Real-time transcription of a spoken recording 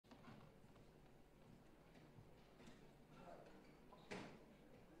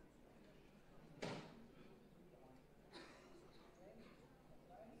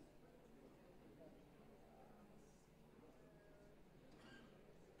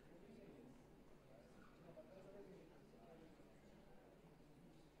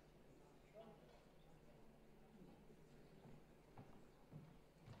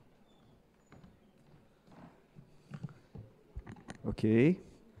Okay.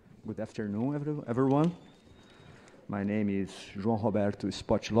 Good afternoon, everyone. My name is João Roberto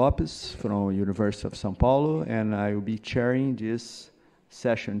Spot Lopes from University of São Paulo, and I will be chairing this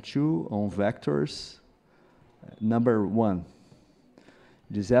session 2 on vectors, number 1.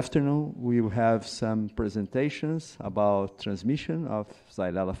 This afternoon, we will have some presentations about transmission of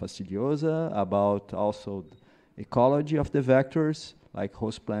Xylella fastidiosa, about also ecology of the vectors, like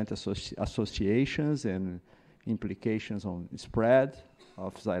host-plant associations and implications on spread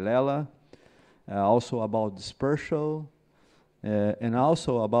of Xylella, also about dispersal, and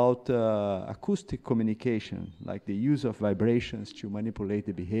also about acoustic communication, like the use of vibrations to manipulate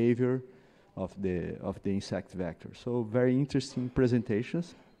the behavior of the insect vector. So very interesting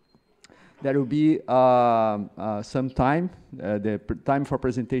presentations. There will be some time. The time for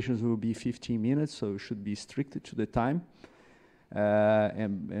presentations will be 15 minutes, so it should be restricted to the time.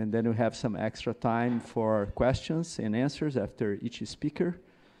 And then we have some extra time for questions and answers after each speaker.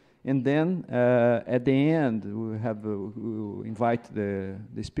 And then at the end, we'll invite the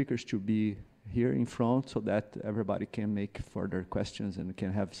speakers to be here in front so that everybody can make further questions and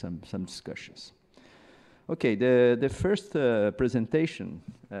can have some discussions. Okay, the first presentation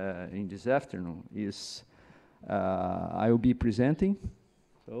in this afternoon is I will be presenting.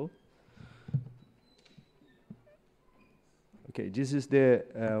 So, okay, this is the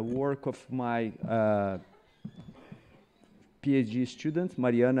work of my PhD student,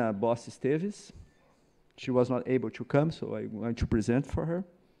 Mariana Boss Esteves. She was not able to come, so I want to present for her.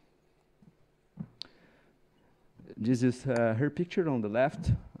 This is her picture on the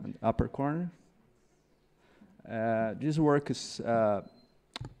left, upper corner. This work was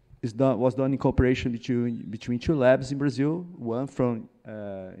done in cooperation between two labs in Brazil, one from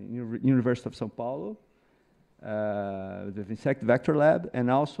University of São Paulo, the insect vector lab, and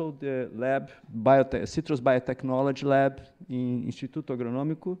also the lab, citrus biotechnology lab in Instituto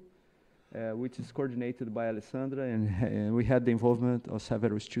Agronômico, which is coordinated by Alessandra, and we had the involvement of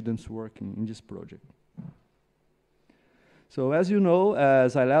several students working in this project. So as you know,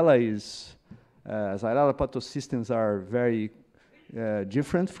 Xylella pathosystems are very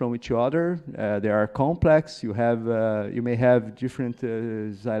different from each other. They are complex. You may have different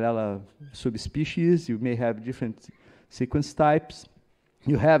Xylella subspecies. You may have different sequence types.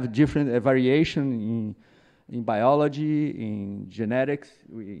 You have different variation in biology, in genetics,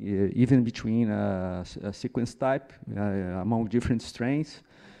 even between a sequence type among different strains.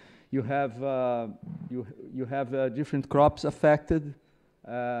 You have different crops affected,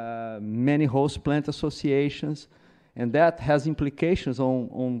 many host plant associations, and that has implications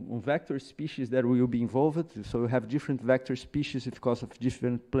on vector species that will be involved. So you have different vector species because of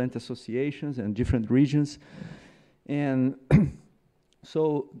different plant associations and different regions. And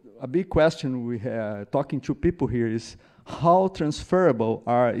so a big question we have talking to people here is how transferable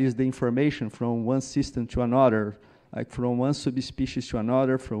is the information from one system to another, like from one subspecies to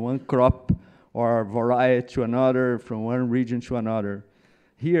another, from one crop or variety to another, from one region to another.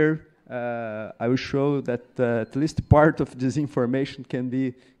 Here, I will show that at least part of this information can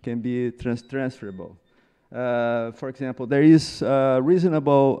be transferable. For example, there is a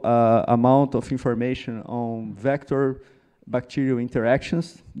reasonable amount of information on vector bacterial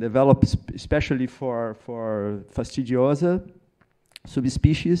interactions developed especially for fastidiosa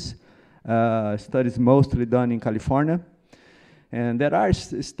subspecies. Studies mostly done in California. And there are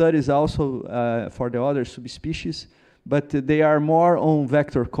studies also for the other subspecies, but they are more on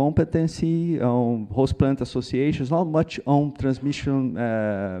vector competency, on host plant associations, not much on transmission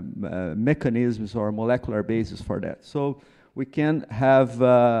mechanisms or molecular basis for that. So we can have,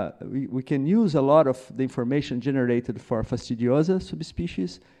 we can use a lot of the information generated for fastidiosa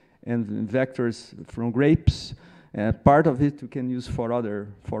subspecies and vectors from grapes. Part of it we can use for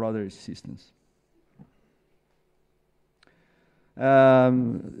other systems.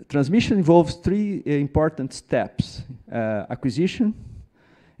 Transmission involves 3 important steps: acquisition,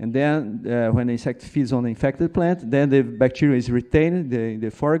 and then when the insect feeds on the infected plant, then the bacteria is retained in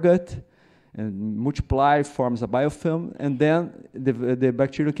the foregut and multiply, forms a biofilm, and then the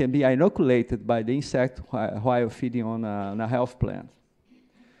bacteria can be inoculated by the insect while feeding on a health plant.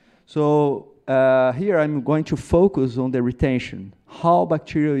 So here I'm going to focus on the retention, how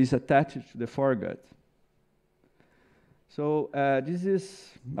bacteria is attached to the foregut. So this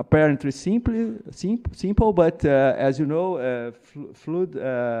is apparently simple, but as you know, fluid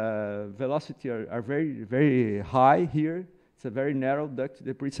velocity are very, very high here. It's a very narrow duct,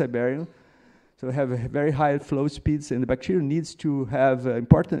 the pre-Siberian. So we have very high flow speeds, and the bacteria needs to have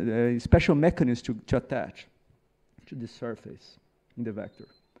important special mechanisms to attach to the surface in the vector.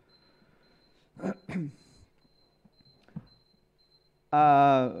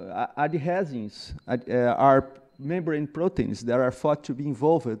 adhesins are membrane proteins that are thought to be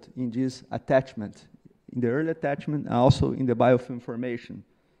involved in this attachment, in the early attachment and also in the biofilm formation.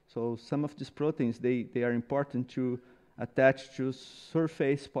 So some of these proteins, they are important to attach to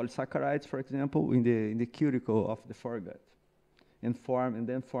surface polysaccharides, for example, in the cuticle of the foregut, and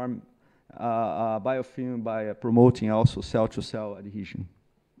then form biofilm by promoting also cell-to-cell adhesion.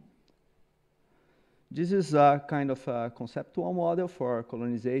 This is a kind of a conceptual model for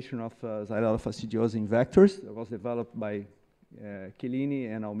colonization of Xylella fastidiosa in vectors. It was developed by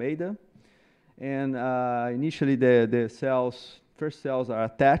Chiellini and Almeida. And initially, the first cells are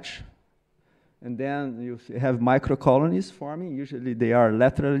attached, and then you have microcolonies forming. Usually, they are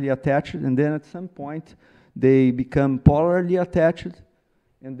laterally attached, and then at some point, they become polarly attached.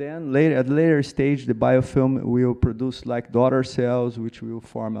 And then at a later stage, the biofilm will produce like daughter cells, which will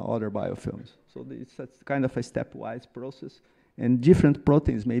form other biofilms. So it's kind of a stepwise process, and different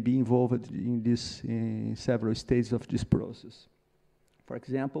proteins may be involved in several stages of this process. For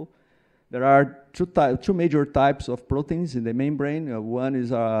example, there are two major types of proteins in the membrane. One is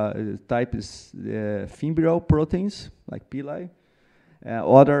type is fimbrial proteins, like pili.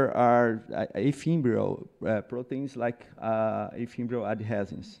 Other are afimbrial proteins, like afimbrial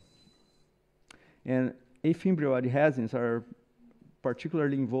adhesins. And afimbrial adhesins are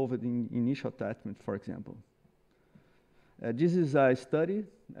particularly involved in initial attachment, for example. This is a study.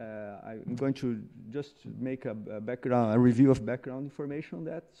 I'm going to just make a review of background information on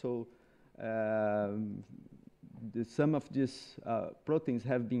that. So some of these proteins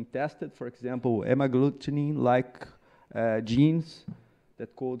have been tested. For example, hemagglutinin-like genes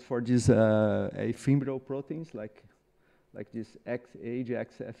that code for these afimbrial proteins, like this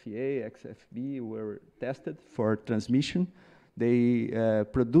AGXFA, XFB, were tested for transmission. They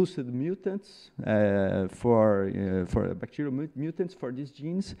produced mutants for bacterial mutants for these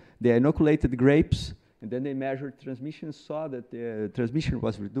genes. They inoculated grapes, and then they measured transmission, saw that the transmission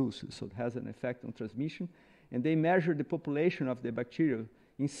was reduced, so it has an effect on transmission. And they measured the population of the bacteria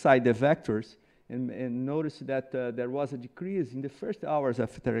inside the vectors, and noticed that there was a decrease in the first hours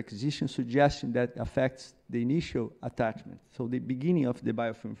after acquisition, suggesting that affects the initial attachment, so the beginning of the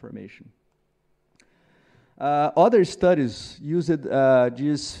biofilm formation. Other studies used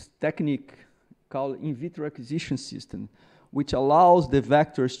this technique called in vitro acquisition system, which allows the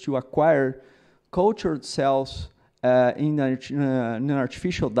vectors to acquire cultured cells in an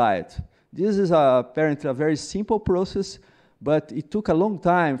artificial diet. This is apparently a very simple process, but it took a long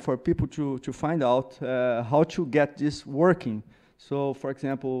time for people to find out how to get this working. So, for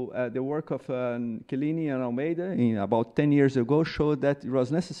example, the work of Chiellini and Almeida about 10 years ago showed that it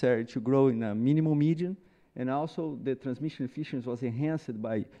was necessary to grow in a minimal medium, and also the transmission efficiency was enhanced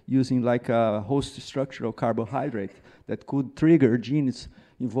by using like a host structural carbohydrate that could trigger genes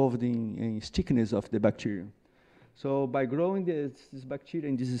involved in stickiness of the bacteria. So by growing this bacteria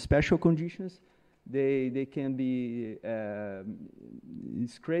in these special conditions, they can be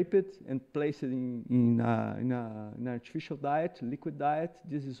scraped and placed in an artificial diet, liquid diet.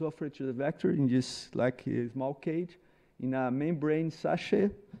 This is offered to the vector in this like a small cage in a membrane sachet,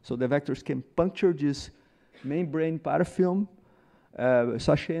 so the vectors can puncture this membrane parafilm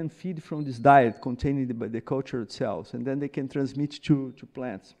sachet and feed from this diet containing the cultured cells, and then they can transmit to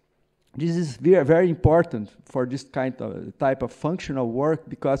plants. This is very, very important for this kind of type of functional work,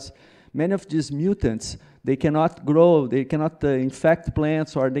 because many of these mutants, they cannot grow, they cannot infect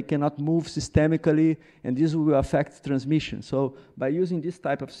plants, or they cannot move systemically, and this will affect transmission. So by using this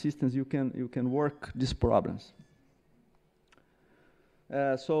type of systems, you can work these problems.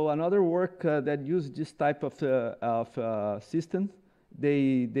 So another work that used this type of system,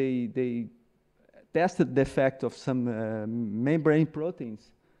 they tested the effect of some membrane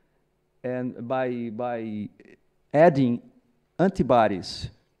proteins, and by adding antibodies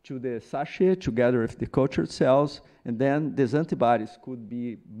to the sachet together with the cultured cells, and then these antibodies could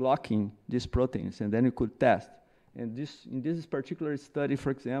be blocking these proteins, and then you could test. And in this particular study, for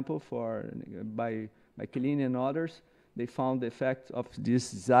example, by Chiellini and others, they found the effect of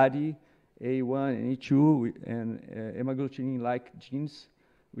this ZADI, A1 and A2, and hemagglutinin-like genes,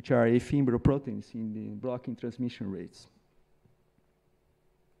 which are afimbrial proteins in the blocking transmission rates.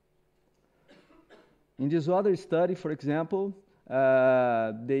 In this other study, for example,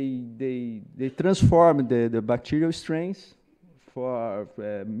 they transformed the bacterial strains for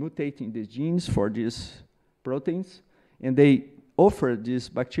mutating the genes for these proteins, and they offered these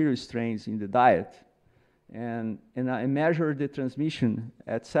bacterial strains in the diet. And I measured the transmission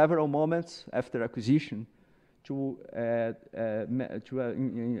at several moments after acquisition to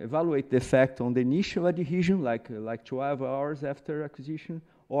evaluate the effect on the initial adhesion, like 12 hours after acquisition,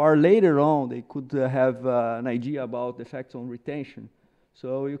 or later on they could have an idea about the effects on retention.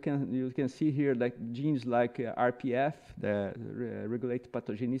 So you can see here like genes like RPF that regulate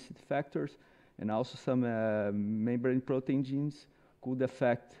pathogenicity factors, and also some membrane protein genes could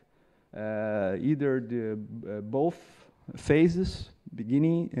affect either the both phases,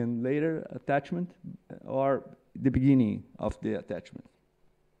 beginning and later attachment, or the beginning of the attachment.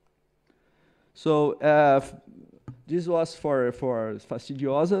 So this was for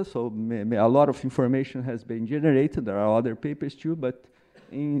fastidiosa, so a lot of information has been generated. There are other papers too, but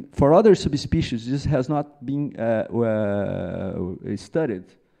for other subspecies, this has not been studied.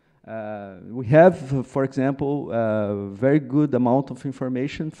 We have, for example, a very good amount of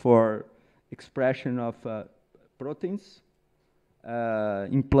information for expression of proteins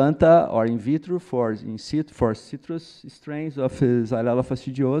in planta or in vitro for citrus strains of Xylella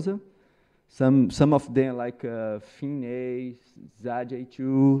fastidiosa. Some of them, like FIN-A,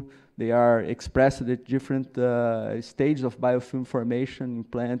 ZAD-A2, they are expressed at different stages of biofilm formation in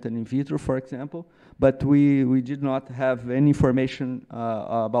plant and in vitro, for example. But we did not have any information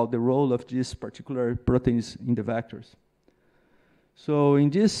about the role of these particular proteins in the vectors. So in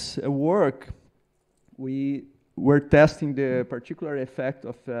this work, we were testing the particular effect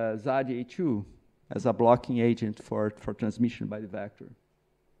of ZAD-A2 as a blocking agent for transmission by the vector.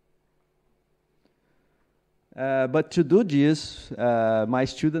 But to do this, my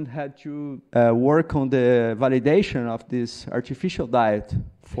student had to work on the validation of this artificial diet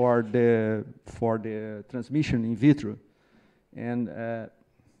for the transmission in vitro. And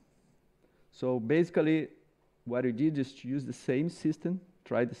so basically, what we did is to use the same system,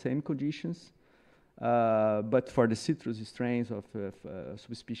 try the same conditions, but for the citrus strains of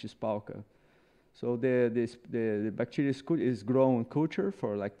subspecies Pauca. So the bacteria is grown in culture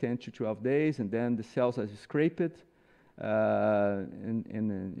for like 10 to 12 days, and then the cells are scraped,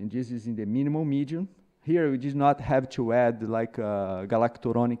 and this is in the minimal medium. Here we did not have to add like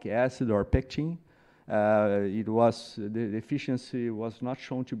galacturonic acid or pectin. The efficiency was not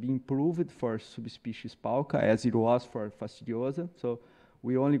shown to be improved for subspecies Pauca as it was for fastidiosa. So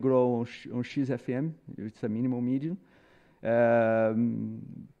we only grow on XFM, it's a minimal medium.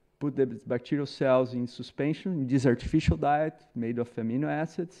 Put the bacterial cells in suspension in this artificial diet made of amino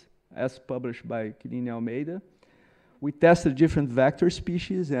acids, as published by Quirine Almeida. We tested different vector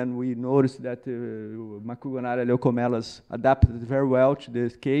species, and we noticed that Macugonaria leucomelas adapted very well to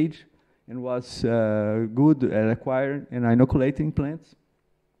this cage and was good at acquiring and inoculating plants.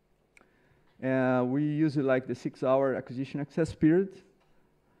 We used like the 6-hour acquisition access period.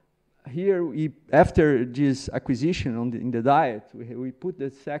 Here, after this acquisition in the diet, we put the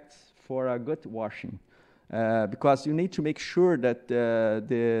insects for a gut washing, because you need to make sure that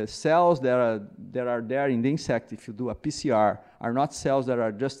the cells that are there in the insect, if you do a PCR, are not cells that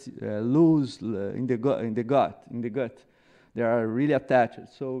are just loose in the gut. They are really attached.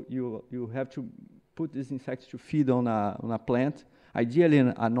 So you have to put these insects to feed on a plant, ideally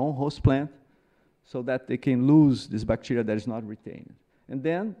a non-host plant, so that they can lose this bacteria that is not retained. And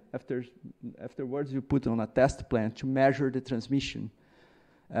then, afterwards, you put on a test plant to measure the transmission.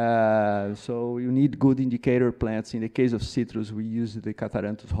 So you need good indicator plants. In the case of citrus, we use the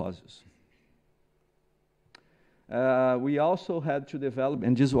Catharanthus roseus. We also had to develop,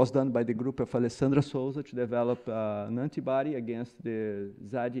 and this was done by the group of Alessandra Souza, to develop an antibody against the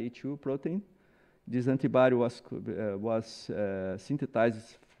ZAD-A2 protein. This antibody was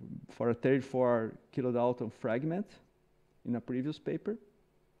synthesized for a 34 kilodalton fragment in a previous paper.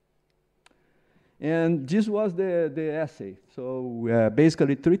 And this was the assay. So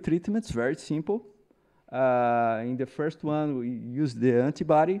basically 3 treatments, very simple. In the first one, we used the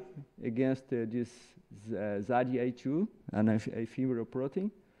antibody against this ZAD-A2, an ephemeral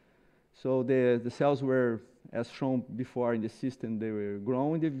protein. So the cells were, as shown before in the system, they were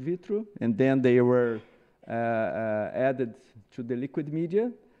grown in the vitro, and then they were added to the liquid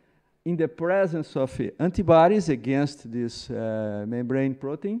media in the presence of antibodies against this membrane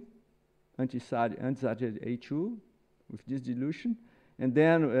protein, anti-ZAD-A2, with this dilution. And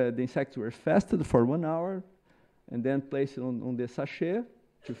then the insects were fasted for 1 hour, and then placed on the sachet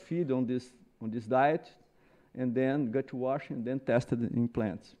to feed on this diet, and then gut wash, and then tested in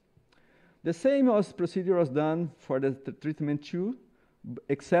plants. The same procedure was done for the treatment 2,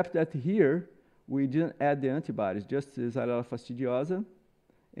 except that here we didn't add the antibodies, just the Xylella fastidiosa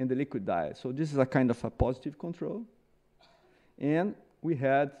and the liquid diet. So this is a kind of a positive control. And we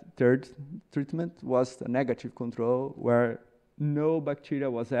had third treatment was a negative control, where no bacteria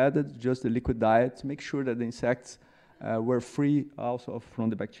was added, just the liquid diet to make sure that the insects were free also from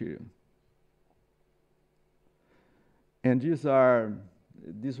the bacteria. And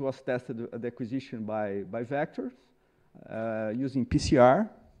this was tested at the acquisition by vectors using PCR,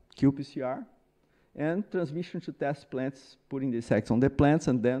 qPCR, and transmission to test plants, putting the insects on the plants,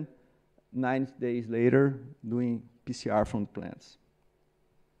 and then 90 days later doing PCR from the plants.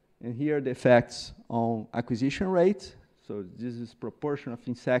 And here are the effects on acquisition rate. So this is proportion of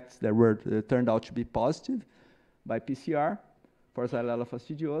insects that were turned out to be positive by PCR for Xylella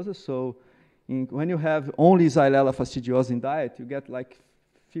fastidiosa. So when you have only Xylella fastidiosa in diet, you get like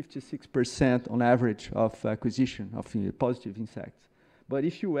 56% on average of acquisition of positive insects. But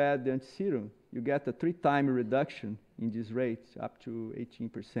if you add the antiserum, you get a 3-time reduction in this rate, up to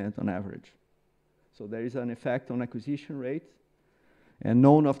 18% on average. So there is an effect on acquisition rate. And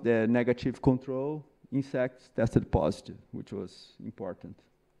none of the negative control insects tested positive, which was important.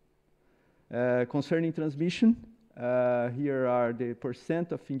 Concerning transmission, here are the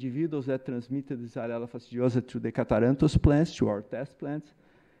percent of individuals that transmitted Xylella fastidiosa to the Catharanthus plants, to our test plants.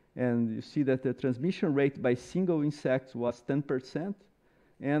 And you see that the transmission rate by single insects was 10%.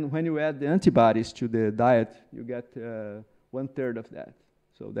 And when you add the antibodies to the diet, you get 1/3 of that.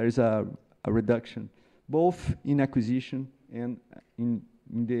 So there is a reduction, both in acquisition and in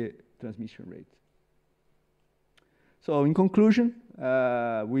the transmission rate. So in conclusion,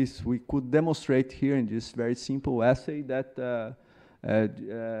 we could demonstrate here in this very simple assay that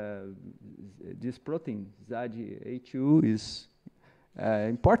this protein, ZAD-A2, is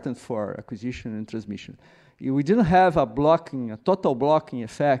important for acquisition and transmission. We didn't have a total blocking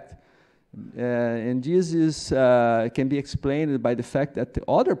effect, and this can be explained by the fact that the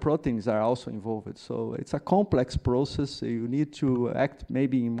other proteins are also involved. So it's a complex process. You need to act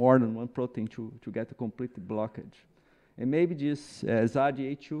maybe in more than one protein to get a complete blockage. And maybe this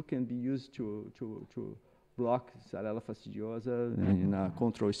ZAD-A2 can be used to block Xylella fastidiosa in a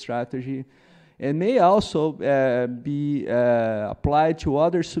control strategy. And may also be applied to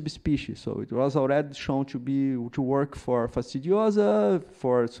other subspecies. So it was already shown to work for fastidiosa,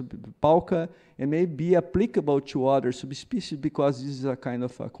 for Pauca, and may be applicable to other subspecies because this is a kind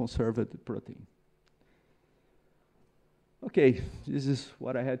of a conserved protein. Okay, this is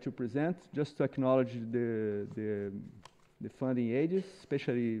what I had to present. Just to acknowledge the funding agencies,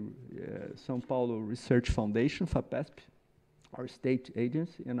 especially São Paulo Research Foundation, FAPESP, our state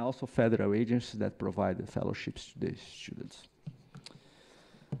agency, and also federal agencies that provide the fellowships to the students.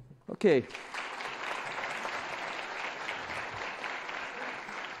 Okay.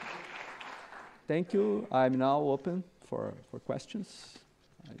 Thank you. I'm now open for questions.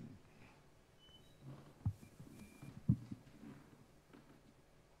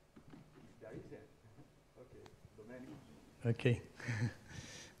 Okay.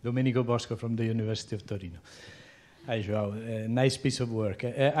 Domenico Bosco from the University of Torino. Hi, Joao. Nice piece of work.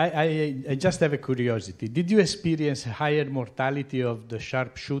 I just have a curiosity. Did you experience higher mortality of the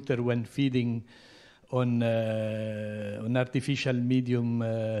sharpshooter when feeding on artificial medium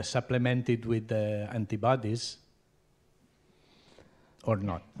supplemented with antibodies, or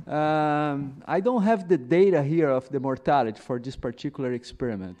not? I don't have the data here of the mortality for this particular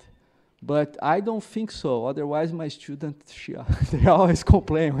experiment. But I don't think so. Otherwise, my students, they always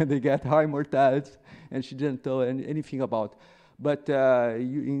complain when they get high mortality, and she didn't tell anything about. But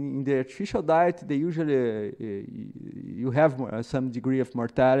in the artificial diet, they usually you have some degree of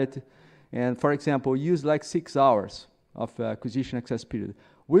mortality. And for example, use like 6 hours of acquisition access period.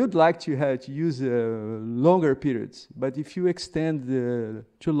 We would like to use longer periods, but if you extend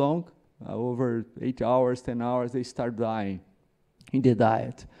too long, over 8 hours, 10 hours, they start dying in the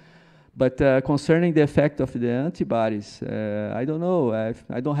diet. But concerning the effect of the antibodies, I don't know.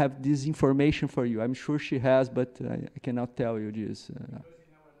 I don't have this information for you. I'm sure she has, but I cannot tell you this. Because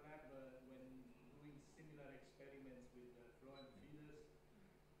in our lab, when doing similar experiments with flow and feeders,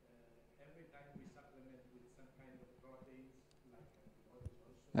 every time we supplement with some kind of proteins, like antibodies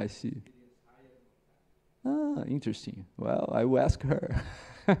also, I see. experience higher mortality. Ah, interesting. Well, I will ask her.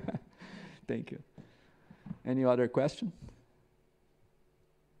 Thank you. Any other question?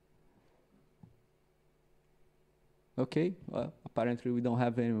 Okay, well, apparently we don't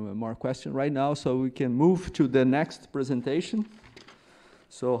have any more questions right now, so we can move to the next presentation.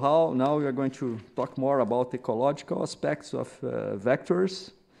 So now we are going to talk more about ecological aspects of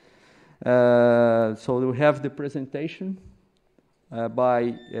vectors. So we have the presentation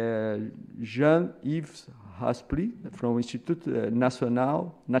by Jean-Yves Raspli from Institut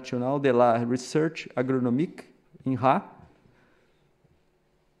National de la Recherche Agronomique, INRA.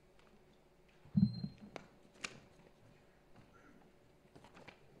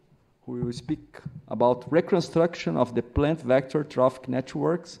 who will speak about reconstruction of the plant vector trophic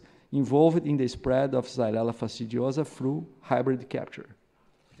networks involved in the spread of Xylella fastidiosa through hybrid capture.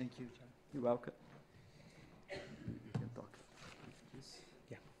 Thank you, John. You're welcome. You can talk.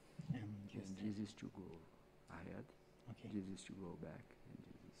 Yeah. And This is to go ahead. okay. This is to go back. And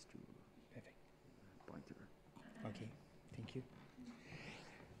this is to Perfect. pointer. Okay. Thank you.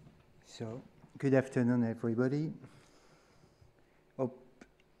 So, good afternoon, everybody. Hope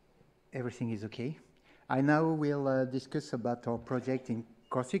everything is okay. I now will discuss about our project in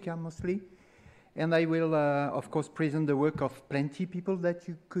Corsica mostly, and I will, of course, present the work of plenty people that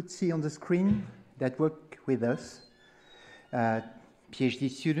you could see on the screen that work with us, PhD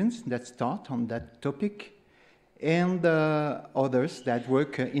students that start on that topic, and others that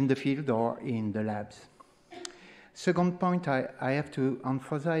work in the field or in the labs. Second point I have to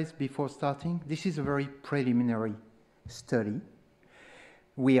emphasize before starting, this is a very preliminary study.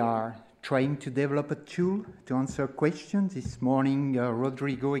 We are trying to develop a tool to answer questions. This morning,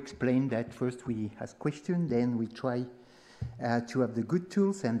 Rodrigo explained that first we ask questions, then we try to have the good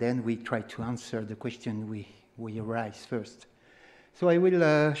tools, and then we try to answer the question we arise first. So I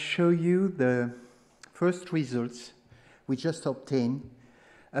will show you the first results we just obtained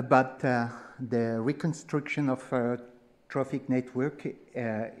about the reconstruction of a trophic network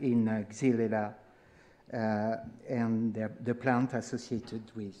in Xylella and the plant associated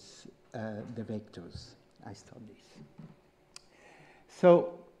with the vectors. I start this.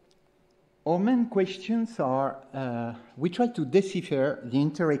 So our main questions are, we try to decipher the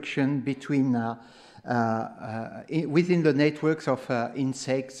interaction between within the networks of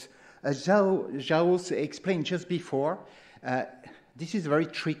insects. As Zhao explained just before, this is very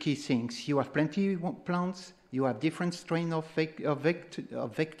tricky things. You have plenty of plants, you have different strain of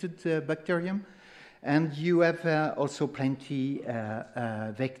vectored bacterium, and you have also plenty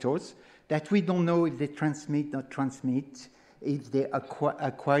vectors that we don't know if they transmit, not transmit, if they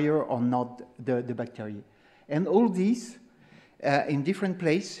acquire or not the bacteria. And all these, in different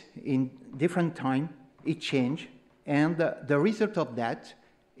place, in different time, it change, and the result of that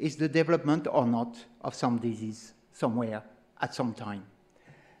is the development or not of some disease somewhere at some time.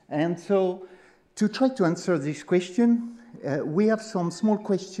 And so to try to answer this question, we have some small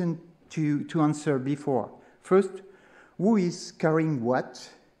questions to answer before. First, who is carrying what?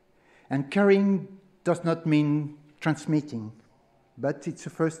 And carrying does not mean transmitting, but it's a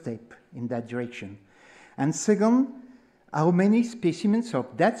first step in that direction. And second, how many specimens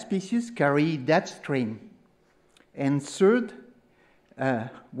of that species carry that strain? And third,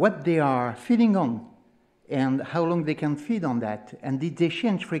 what they are feeding on and how long they can feed on that, and did they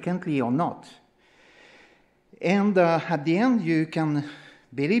change frequently or not? And at the end, you can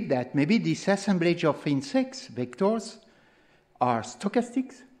believe that maybe this assemblage of insects, vectors, are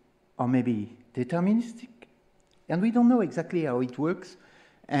stochastics or maybe deterministic. And we don't know exactly how it works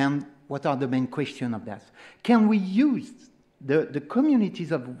and what are the main questions of that. Can we use the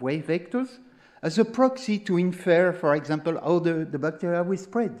communities of wave vectors as a proxy to infer, for example, how the bacteria will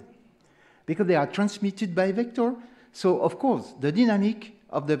spread? Because they are transmitted by vector. So, of course, the dynamic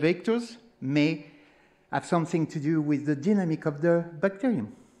of the vectors may have something to do with the dynamic of the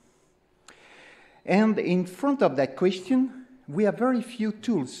bacterium. And in front of that question, we have very few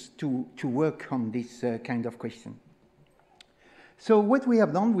tools to work on this kind of question. So what we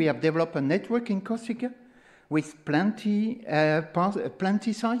have done, we have developed a network in Corsica with plenty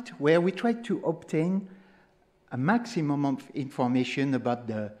site where we try to obtain a maximum of information about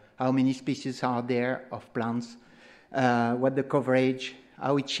how many species are there of plants, what the coverage,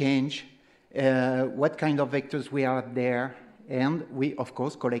 how it change, what kind of vectors we are there, and we, of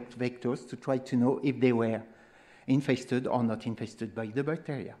course, collect vectors to try to know if they were infested or not infested by the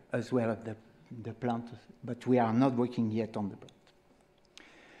bacteria, as well as the plant, but we are not working yet on the plant.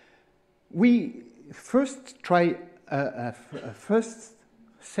 We first try a first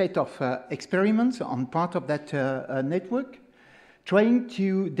set of experiments on part of that network, trying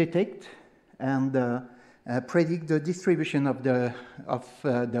to detect and predict the distribution of the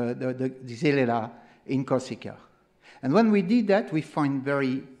Xylella in Corsica. And when we did that, we find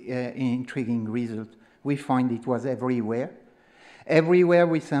very intriguing result. We find it was everywhere. Everywhere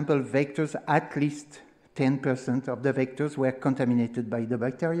we sampled vectors, at least 10% of the vectors were contaminated by the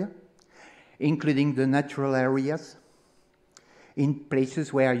bacteria, including the natural areas, in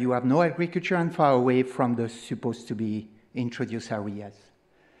places where you have no agriculture and far away from the supposed to be introduced areas.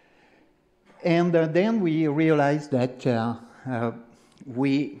 And then we realized that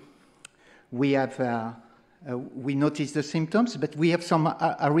we noticed the symptoms, but we have some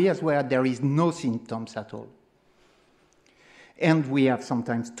areas where there is no symptoms at all. And we have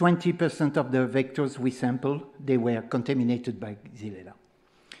sometimes 20% of the vectors we sample, they were contaminated by Xylella.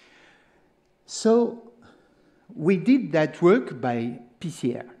 So we did that work by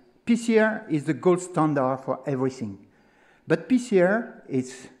PCR. PCR is the gold standard for everything. But PCR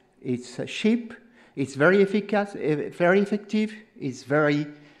is cheap, it's very efficacious, very effective, it's very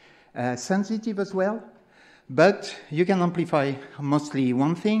sensitive as well. But you can amplify mostly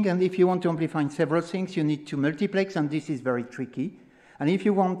one thing, and if you want to amplify several things, you need to multiplex, and this is very tricky. And if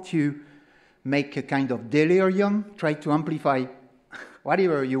you want to make a kind of delirium, try to amplify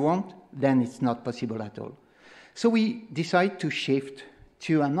whatever you want, then it's not possible at all. So we decide to shift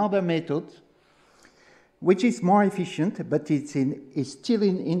to another method, which is more efficient, but it's still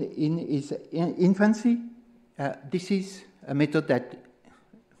in its infancy. This is a method that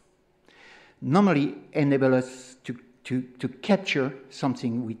normally enable us to capture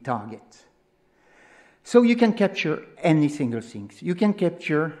something we target. So you can capture any single thing. You can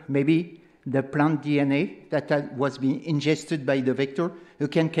capture maybe the plant DNA that was being ingested by the vector. You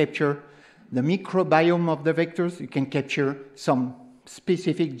can capture the microbiome of the vectors. You can capture some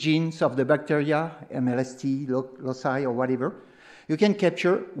specific genes of the bacteria, MLST, loci, or whatever. You can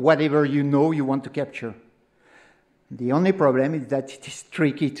capture whatever you know you want to capture. The only problem is that it is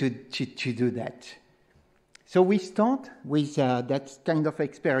tricky to do that. So we start with that kind of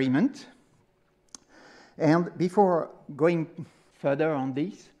experiment. And before going further on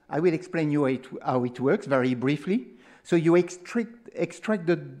this, I will explain you how it works very briefly. So you extract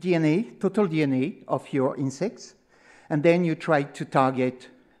the DNA, total DNA of your insects, and then you try to target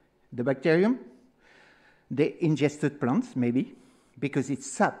the bacterium, the ingested plants maybe, because it's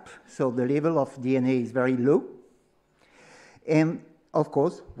sap, so the level of DNA is very low. And of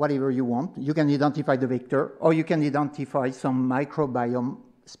course, whatever you want, you can identify the vector, or you can identify some microbiome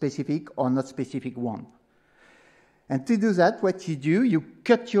specific or not specific one. And to do that, what you do, you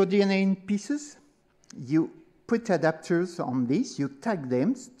cut your DNA in pieces, you put adapters on this, you tag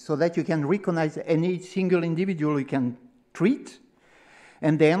them so that you can recognize any single individual you can treat,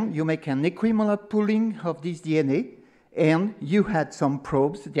 and then you make an equimolar pooling of this DNA, and you had some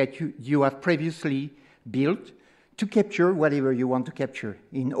probes that you have previously built to capture whatever you want to capture.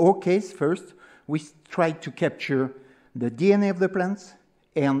 In our case, first, we try to capture the DNA of the plants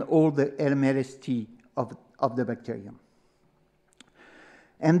and all the MLST of the bacterium.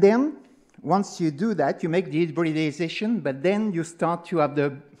 And then, once you do that, you make the hybridization, but then you start to have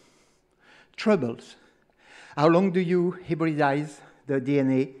the troubles. How long do you hybridize the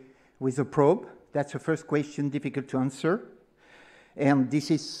DNA with a probe? That's the first question, difficult to answer. And this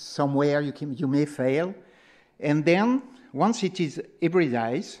is somewhere you may fail. And then, once it is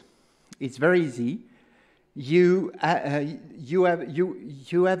hybridized, it's very easy. This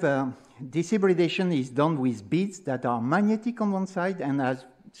hybridization is done with beads that are magnetic on one side and have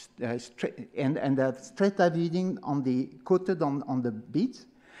strata beading coated on the beads,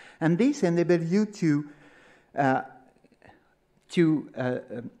 and this enables you to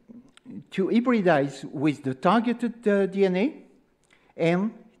hybridize with the targeted DNA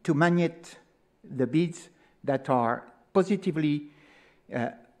and to magnet the beads that are positively,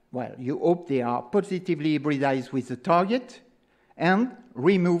 you hope they are positively hybridized with the target, and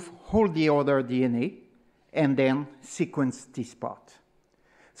remove all the other DNA and then sequence this part.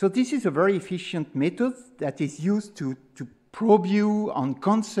 So this is a very efficient method that is used to probe you on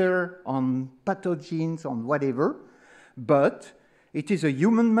cancer, on pathogens, on whatever, but it is a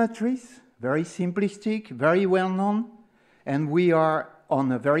human matrix, very simplistic, very well known, and we are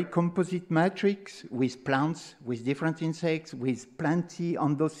on a very composite matrix with plants, with different insects, with plenty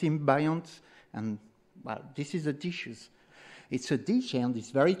endosymbionts, and well, this is a dish. It's a dish, and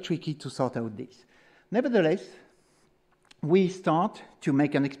it's very tricky to sort out this. Nevertheless, we start to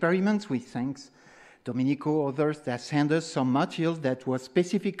make an experiment with thanks Domenico, others that sent us some materials that was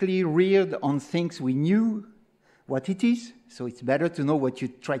specifically reared on things we knew what it is. So it's better to know what you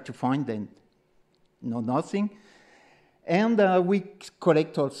try to find than know nothing. And we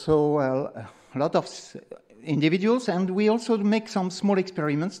collect also a lot of individuals, and we also make some small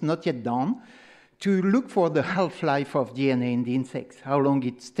experiments, not yet done, to look for the half-life of DNA in the insects, how long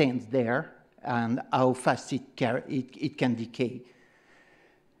it stands there, and how fast it can decay.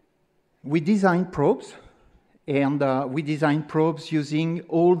 We design probes, and we design probes using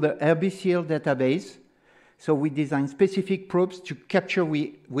all the RBCL database. So we design specific probes to capture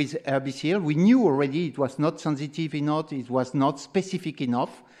with RBCL. We knew already it was not sensitive enough, it was not specific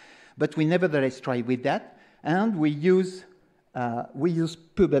enough, but we nevertheless try with that. And we use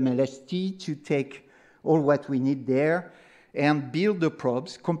PubMLST to take all what we need there and build the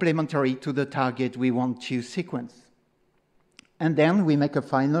probes complementary to the target we want to sequence. And then we make a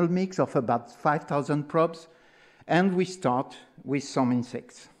final mix of about 5,000 probes, and we start with some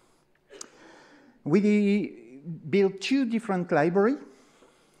insects. We built 2 different libraries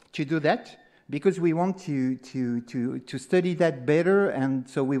to do that, because we want to study that better, and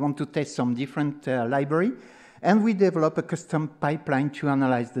so we want to test some different library. And we develop a custom pipeline to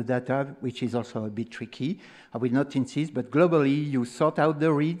analyze the data, which is also a bit tricky. I will not insist, but globally, you sort out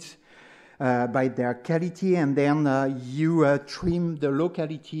the reads by their quality, and then you trim the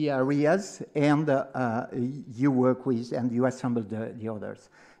locality areas, and you work with, and you assemble the others.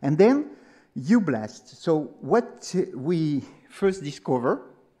 And then you blast. So what we first discover,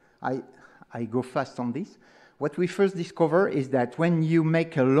 I go fast on this. What we first discover is that when you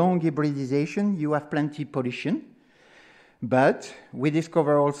make a long hybridization, you have plenty pollution. But we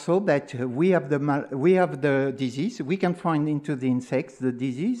discover also that we have the disease. We can find into the insects the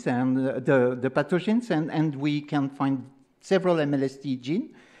disease and the pathogens, and we can find several MLST genes.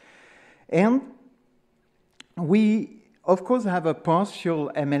 And we, of course, have a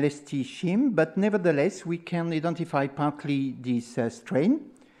partial MLST shim, but nevertheless, we can identify partly this strain.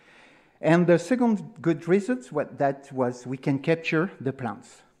 And the second good result was we can capture the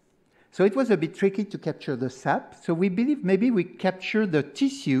plants. So it was a bit tricky to capture the sap. So we believe maybe we capture the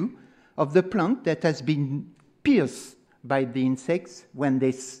tissue of the plant that has been pierced by the insects when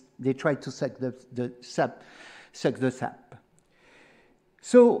they try to suck the sap.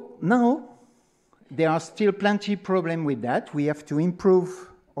 So now there are still plenty of problems with that. We have to improve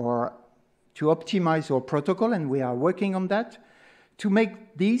or to optimize our protocol, and we are working on that, to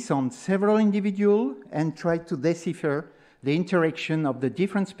make this on several individuals and try to decipher the interaction of the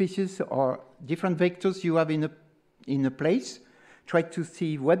different species or different vectors you have in a place, try to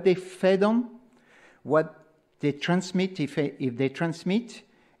see what they fed on, what they transmit, if they transmit,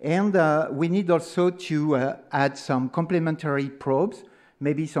 and we need also to add some complementary probes,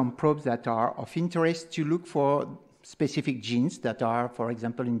 maybe some probes that are of interest to look for specific genes that are, for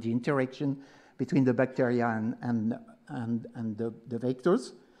example, in the interaction between the bacteria and the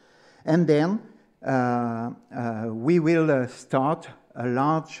vectors. And then we will start a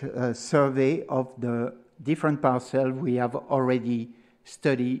large survey of the different parcels we have already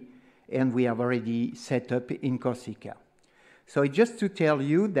studied and we have already set up in Corsica. So just to tell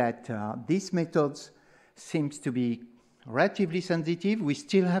you that these methods seems to be relatively sensitive. We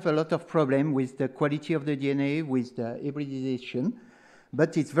still have a lot of problem with the quality of the DNA, with the hybridization,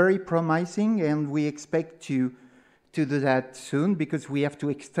 but it's very promising, and we expect to do that soon, because we have to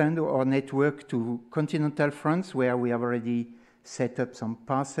extend our network to continental France, where we have already set up some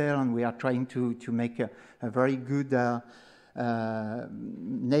parcel, and we are trying to make a very good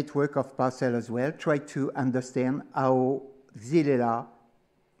network of parcel as well, try to understand how Xylella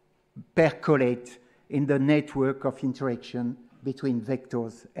percolate in the network of interaction between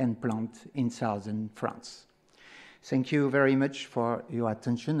vectors and plants in southern France. Thank you very much for your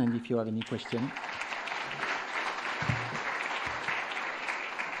attention, and if you have any questions.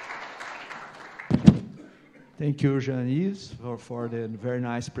 Thank you, Jean-Yves, for the very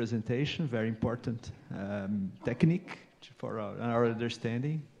nice presentation, very important technique for our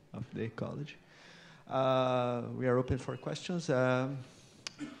understanding of the ecology. We are open for questions.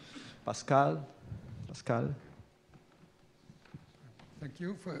 Pascal? Thank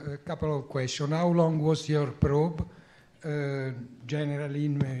you. For a couple of questions. How long was your probe, generally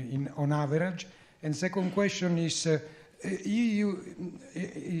on average? And second question is,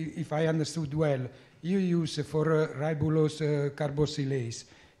 if I understood well, you use for ribulose carboxylase,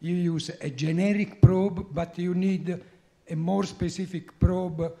 you use a generic probe, but you need a more specific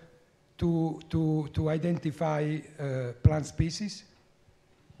probe to identify plant species?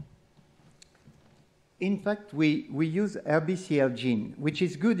 In fact, we use RBCL gene, which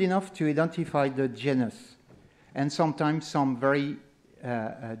is good enough to identify the genus and sometimes some very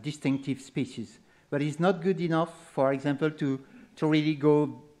distinctive species. But it's not good enough, for example, to really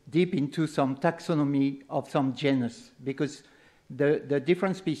go deep into some taxonomy of some genus, because the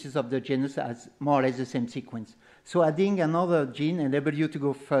different species of the genus has more or less the same sequence. So adding another gene enables you to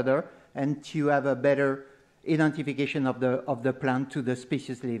go further and to have a better identification of the plant to the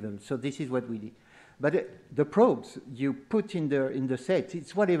species level. So this is what we did. But the probes you put in the set,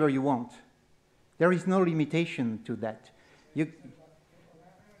 it's whatever you want. There is no limitation to that.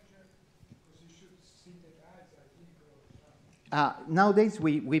 Nowadays,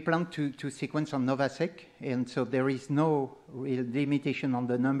 we plan to sequence on Novasec, and so there is no real limitation on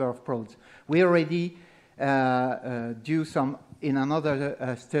the number of probes. We already do some, in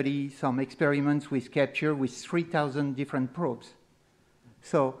another study, some experiments with capture with 3,000 different probes.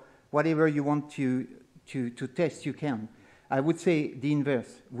 So whatever you want to test, you can. I would say the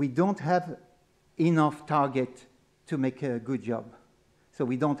inverse. We don't have enough target to make a good job. So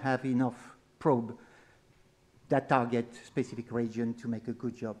we don't have enough probe that target specific region to make a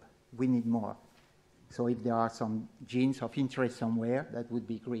good job. We need more. So if there are some genes of interest somewhere, that would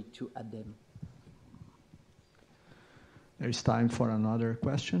be great to add them. There's time for another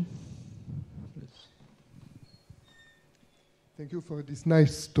question. Please. Thank you for this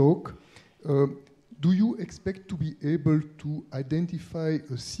nice talk. Do you expect to be able to identify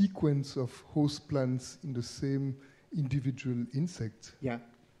a sequence of host plants in the same individual insect? Yeah,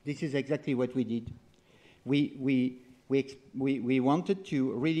 this is exactly what we did. We wanted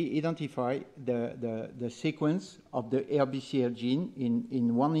to really identify the sequence of the RBCL gene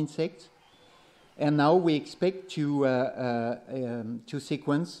in one insect, and now we expect to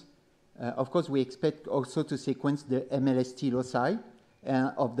sequence. Of course, we expect also to sequence the MLST loci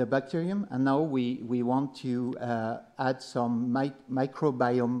of the bacterium, and now we want to add some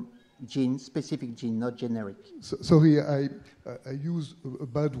microbiome gene, specific gene, not generic. Sorry, I use a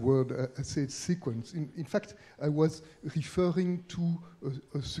bad word. I said sequence. In fact, I was referring to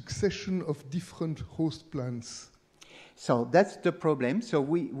a succession of different host plants. So that's the problem. So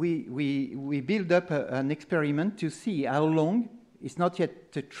we build up an experiment to see how long, it's not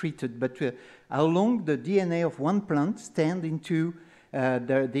yet treated, but how long the DNA of one plant stands into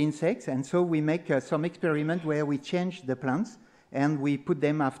the insects. And so we make some experiment where we change the plants and we put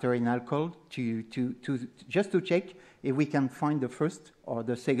them after an alcohol just to check if we can find the first or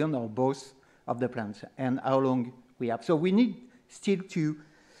the second or both of the plants and how long we have. So we need still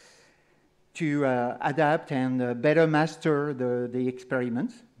to adapt and better master the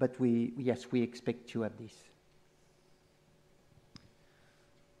experiments, but we expect to have this.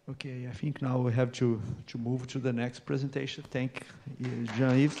 Okay, I think now we have to move to the next presentation. Thank you,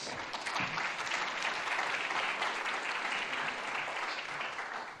 Jean-Yves.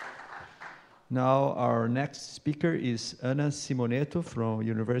 Now our next speaker is Anna Simoneto from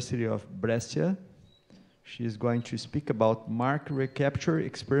University of Brescia. She is going to speak about mark recapture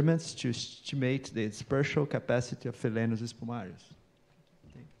experiments to estimate the dispersal capacity of Philenus spumarius.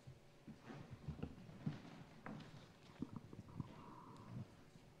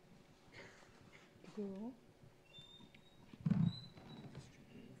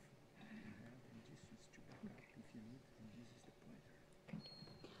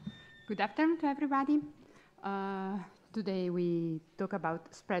 Good afternoon to everybody. Today we talk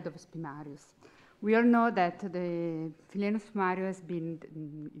about spread of spumarius. We all know that the Philenus spumarius has been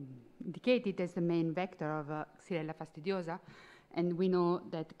indicated as the main vector of Xylella fastidiosa, and we know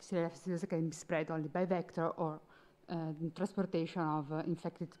that Xylella fastidiosa can be spread only by vector or transportation of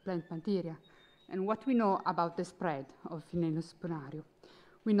infected plant bacteria. And what we know about the spread of Philenus spumarius?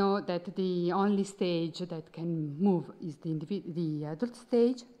 We know that the only stage that can move is the adult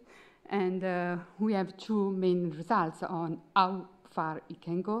stage, and we have two main results on how far it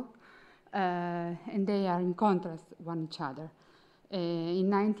can go, and they are in contrast one each other. In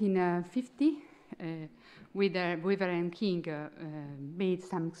 1950, Weaver and King made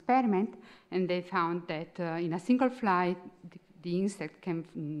some experiment, and they found that in a single flight, the insect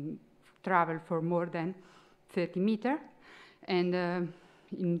can travel for more than 30 meters, and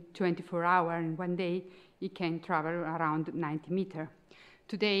in 24 hours, in one day, it can travel around 90 meters.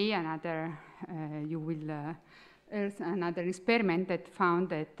 Today, another experiment that found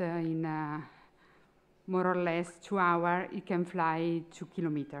that in more or less 2 hours, it can fly 2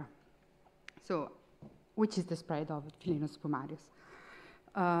 kilometers. So, which is the spread of Philenus spumarius?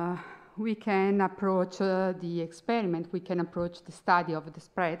 We can approach the experiment, we can approach the study of the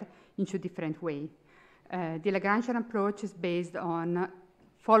spread in two different ways. The Lagrangian approach is based on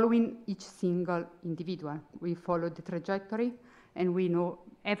following each single individual. We follow the trajectory, and we know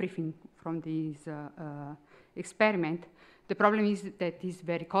everything from this experiment. The problem is that it's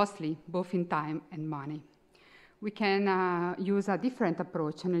very costly, both in time and money. We can use a different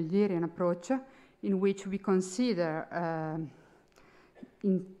approach, an Eulerian approach, in which we consider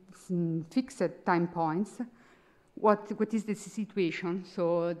in fixed time points what is the situation,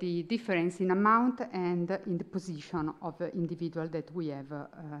 so the difference in amount and in the position of the individual that we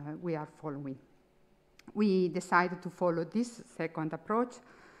are following. We decided to follow this second approach.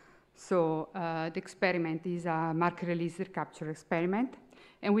 So the experiment is a mark release recapture experiment,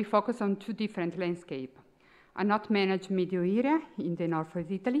 and we focus on two different landscapes: a not managed meadow area in the north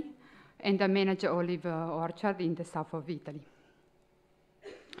of Italy and a managed olive orchard in the south of Italy.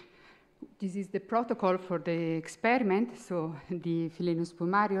 This is the protocol for the experiment. So the Philenus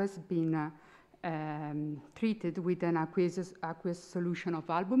spumarius has been treated with an aqueous solution of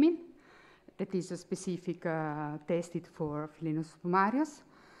albumin. that is specific tested for Philenus spumarius.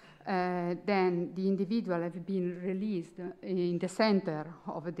 Then the individual have been released in the center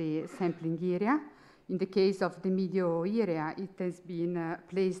of the sampling area. In the case of the medio area, it has been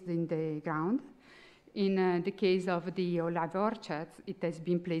placed in the ground. In the case of the olive orchards, it has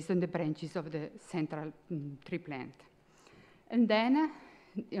been placed on the branches of the central tree plant. And then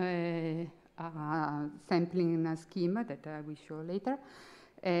a sampling scheme that I will show later.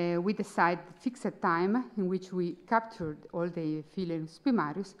 We decide fixed time in which we captured all the Philenus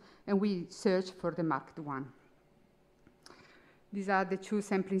spumarius and we search for the marked one. These are the two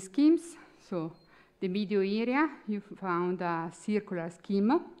sampling schemes. So the medio area, you found a circular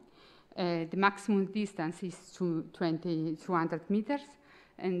scheme. The maximum distance is 200 meters,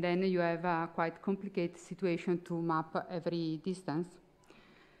 and then you have a quite complicated situation to map every distance.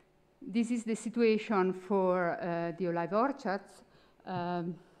 This is the situation for the olive orchards.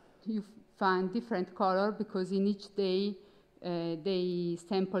 You find different color because in each day they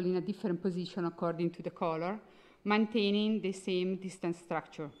sample in a different position according to the color, maintaining the same distance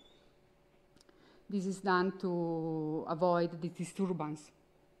structure. This is done to avoid the disturbance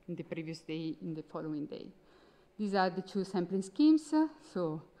in the previous day, in the following day. These are the two sampling schemes,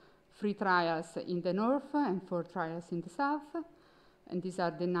 so 3 trials in the north and 4 trials in the south. And these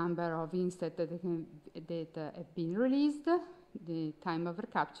are the number of insects that have been released, the time of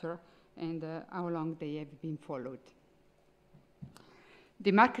recapture, and how long they have been followed.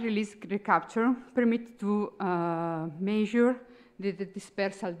 The mark release recapture permits to measure the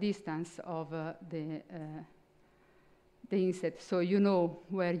dispersal distance of the insect. So you know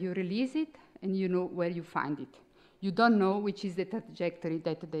where you release it, and you know where you find it. You don't know which is the trajectory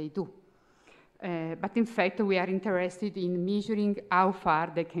that they do. But in fact, we are interested in measuring how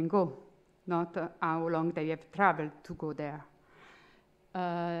far they can go, not how long they have traveled to go there.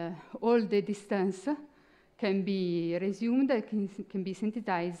 All the distance can be resumed, can be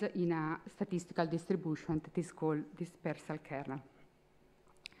synthesized in a statistical distribution that is called dispersal kernel.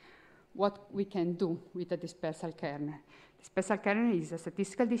 What we can do with a dispersal kernel? Dispersal kernel is a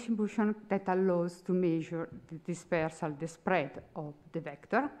statistical distribution that allows to measure the dispersal, the spread of the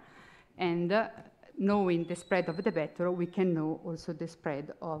vector, and knowing the spread of the vector, we can know also the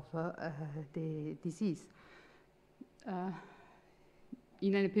spread of the disease.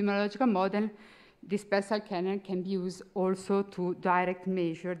 In an epidemiological model, dispersal kernel can be used also to direct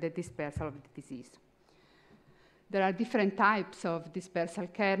measure the dispersal of the disease. There are different types of dispersal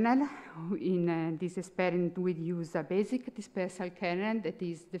kernel. In this experiment, we use a basic dispersal kernel that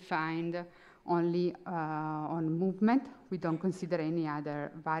is defined only on movement. We don't consider any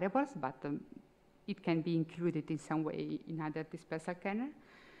other variables, but it can be included in some way in other dispersal kernel.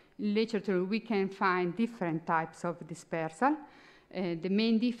 In literature, we can find different types of dispersal. The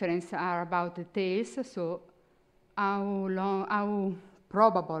main difference are about the tails, so how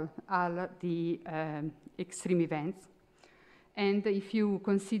probable are the extreme events, and if you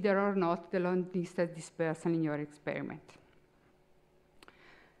consider or not the long distance dispersal in your experiment.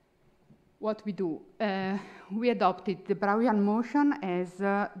 What we do, we adopted the Brownian motion as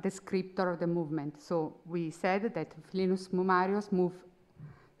a descriptor of the movement. So we said that Philenus spumarius move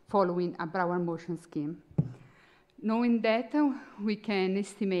following a Brownian motion scheme. Knowing that, we can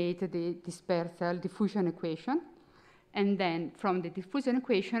estimate the dispersal diffusion equation, and then from the diffusion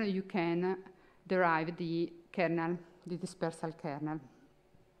equation, you can derive the kernel, the dispersal kernel.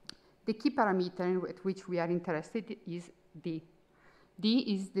 The key parameter at which we are interested is D. D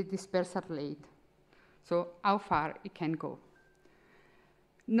is the dispersal rate, so how far it can go.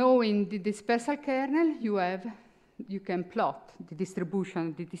 Knowing the dispersal kernel, you can plot the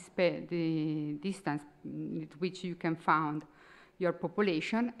distribution, the distance at which you can find your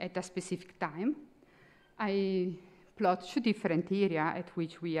population at a specific time. I plot 2 different areas at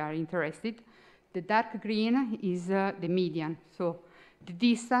which we are interested. The dark green is the median, so the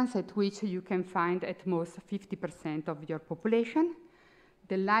distance at which you can find at most 50% of your population.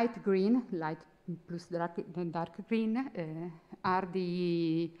 The light green, light plus dark green, are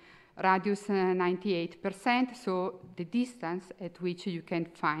the radius 98%, so the distance at which you can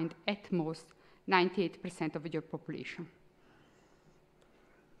find at most 98% of your population.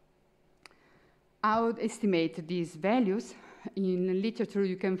 How to estimate these values? In literature,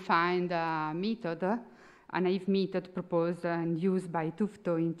 you can find a method, a naive method proposed and used by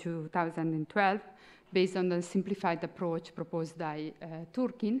Tufto in 2012, based on the simplified approach proposed by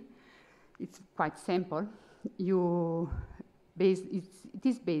Turkin. It's quite simple. It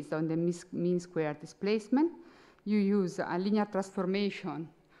is based on the mean square displacement. You use a linear transformation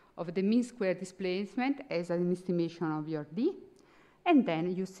of the mean square displacement as an estimation of your D, and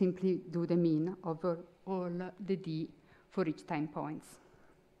then you simply do the mean over all the d for each time points.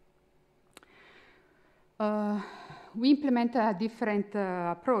 We implement a different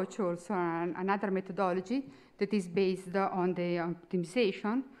approach, also another methodology that is based on the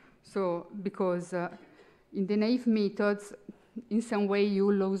optimization. So because in the naive methods, in some way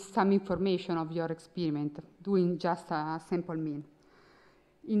you lose some information of your experiment, doing just a sample mean.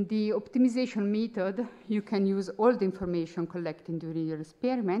 In the optimization method, you can use all the information collected during your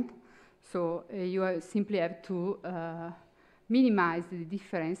experiment. So you simply have to minimize the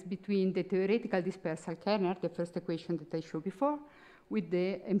difference between the theoretical dispersal kernel, the first equation that I showed before, with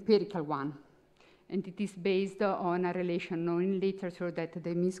the empirical one. And it is based on a relation known in literature that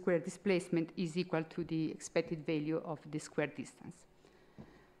the mean square displacement is equal to the expected value of the square distance.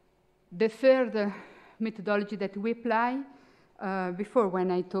 The third methodology that we apply, before when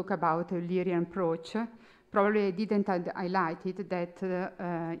I talk about Eulerian approach, probably I didn't highlight it, that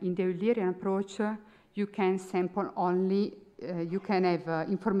in the Eulerian approach, you can sample only, you can have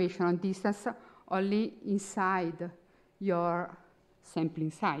information on distance only inside your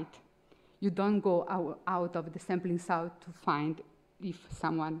sampling site. You don't go out of the sampling site to find if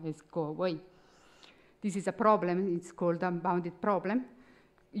someone has gone away. This is a problem, it's called unbounded problem.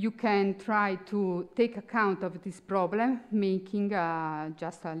 You can try to take account of this problem, making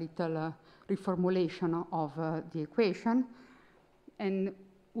just a little reformulation of the equation, and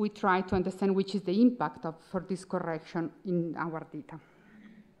we try to understand which is the impact for this correction in our data.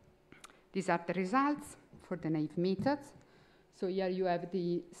 These are the results for the naive methods. So here you have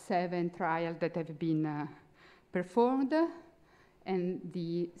the 7 trials that have been performed, and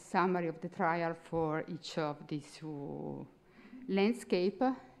the summary of the trial for each of these two landscape,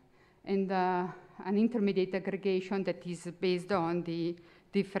 and an intermediate aggregation that is based on the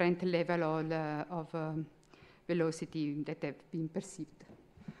different level of velocity that have been perceived.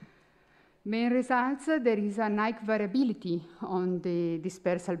 Main results, there is a high variability on the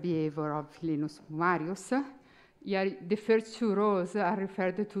dispersal behavior of Philenus marius. Here, the first 2 rows are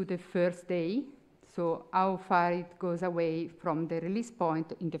referred to the first day, so how far it goes away from the release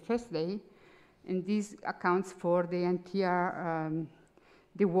point in the first day, and this accounts for the entire,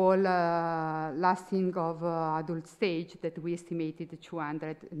 the whole lasting of adult stage that we estimated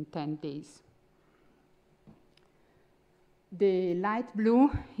 210 days. The light blue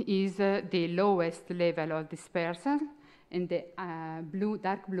is the lowest level of dispersal, and the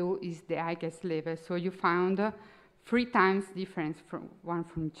dark blue is the highest level. So you found 3 times difference from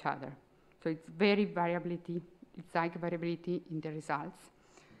each other. So it's very variability, it's high variability in the results.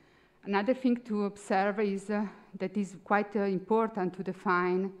 Another thing to observe is that is quite important to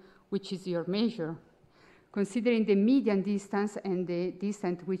define which is your measure. Considering the median distance and the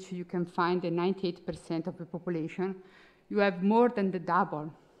distance which you can find the 98% of the population, you have more than the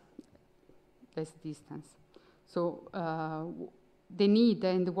double this distance. So the need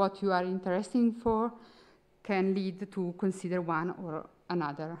and what you are interested for can lead to consider one or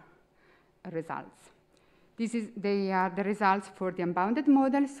another results. They are the results for the unbounded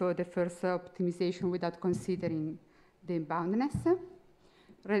model, so the first optimization without considering the boundedness.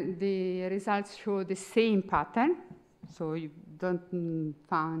 The results show the same pattern, so you don't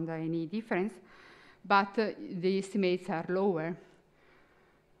find any difference, but the estimates are lower.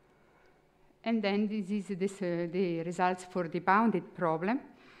 And then this is the results for the bounded problem.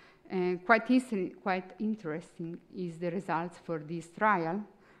 And quite interesting is the results for this trial,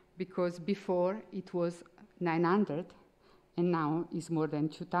 because before it was 900, and now is more than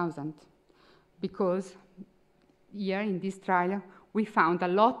 2,000. Because here in this trial, we found a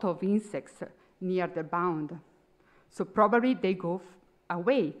lot of insects near the bound. So probably they go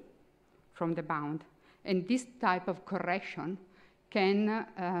away from the bound. And this type of correction can,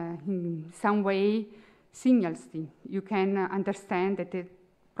 in some way, signals you can understand that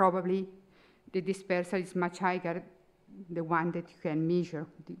probably the dispersal is much higher, the one that you can measure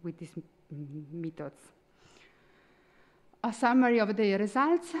with these methods. A summary of the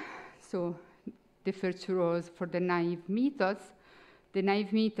results. So the first 2 rows for the naive methods. The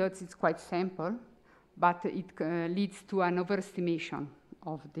naive methods is quite simple, but it leads to an overestimation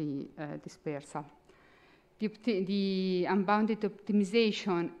of the dispersal. The unbounded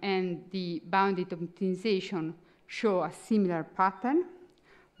optimization and the bounded optimization show a similar pattern,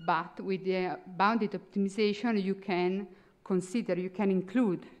 but with the bounded optimization, you can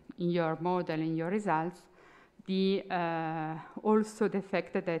include in your model, in your results, also the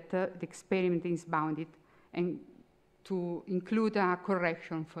fact that the experiment is bounded, and to include a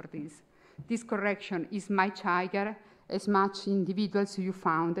correction for this. This correction is much higher as much individuals you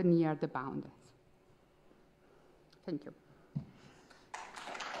found near the bounds. Thank you.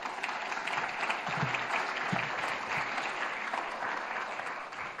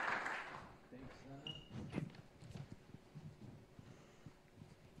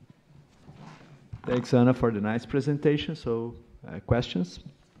 Thanks, Anna, for the nice presentation. So, questions?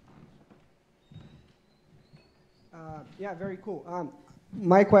 Yeah, very cool.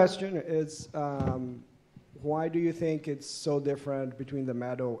 My question is, why do you think it's so different between the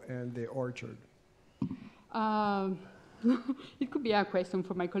meadow and the orchard? It could be a question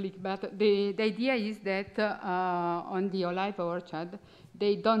for my colleague, but the idea is that on the olive orchard,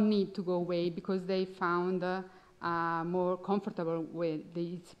 they don't need to go away because they found more comfortable with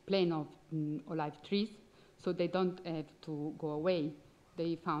this plane of olive trees, so they don't have to go away.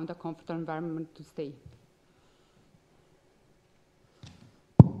 They found a comfortable environment to stay.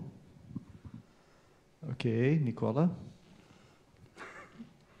 Okay, Nicola?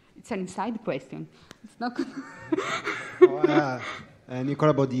 It's an inside question. It's not.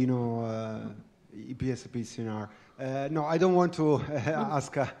 Nicola Bodino, IPSP Seminar. No, I don't want to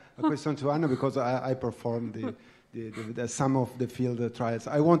ask a question to Anna because I performed the some of the field trials.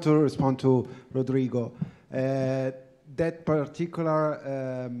 I want to respond to Rodrigo. That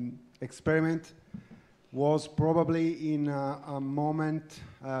particular experiment was probably in a moment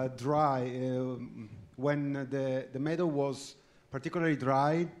dry, when the meadow was particularly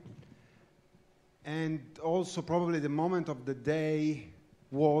dry, and also probably the moment of the day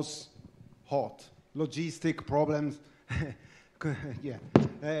was hot. Logistic problems. Yeah.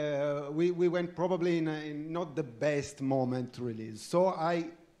 We went probably in not the best moment to release. So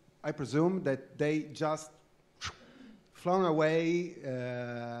I presume that they just flown away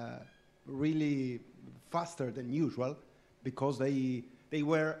really faster than usual, because they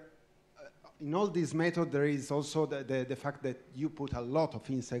were, in all this method there is also the fact that you put a lot of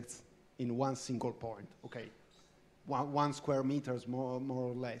insects in one single point, okay, one square meters more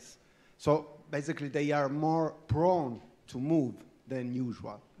or less. So basically they are more prone to move than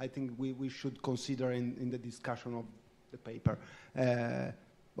usual. I think we should consider in the discussion of the paper.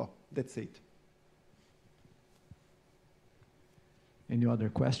 Well, that's it. Any other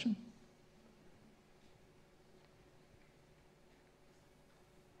question?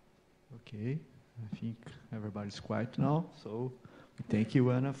 Okay, I think everybody's quiet now. So thank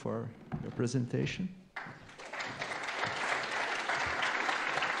you, Anna, for your presentation.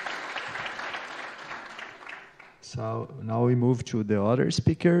 So now we move to the other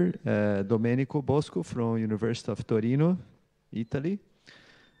speaker, Domenico Bosco from University of Torino, Italy.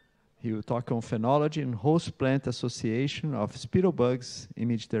 He will talk on phenology and host plant association of spirobugs in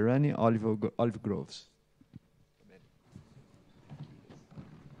Mediterranean olive groves.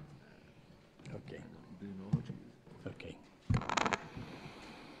 Okay.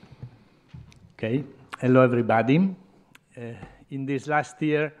 Okay. Hello, everybody. In this last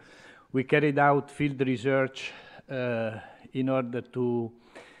year, we carried out field research in order to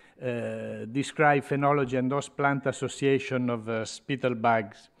describe phenology and host plant association of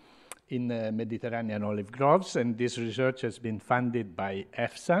spittlebugs in Mediterranean olive groves, and this research has been funded by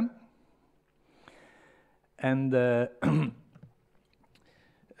EFSA. And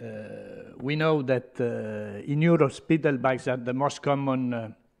we know that in Europe, spittlebugs are the most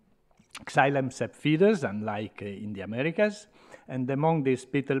common xylem sap feeders, unlike in the Americas. And among these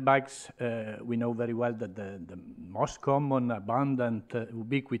spittlebugs, we know very well that the most common, abundant,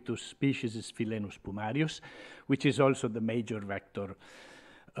 ubiquitous species is Philenus spumarius, which is also the major vector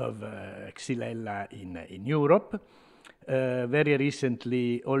of Xylella in Europe. Very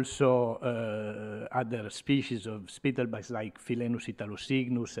recently, also other species of spittlebugs like Philenus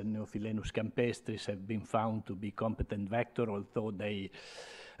italocygnus and Neophilenus campestris have been found to be competent vector, although they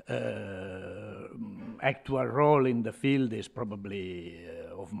actual role in the field is probably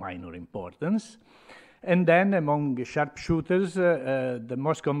of minor importance. And then among sharpshooters, the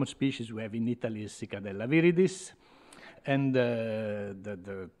most common species we have in Italy is Cicadella viridis. And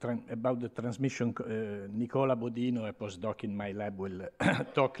about the transmission, Nicola Bodino, a postdoc in my lab, will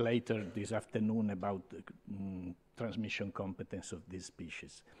talk later this afternoon about the transmission competence of these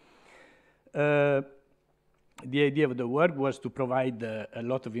species. The idea of the work was to provide a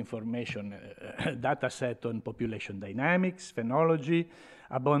lot of information, data set on population dynamics, phenology,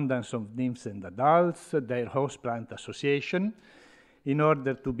 abundance of nymphs and adults, their host plant association, in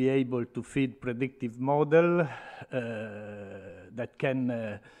order to be able to feed predictive model that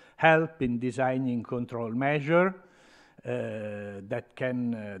can help in designing control measure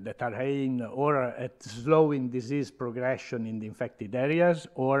that are aimed or at slowing disease progression in the infected areas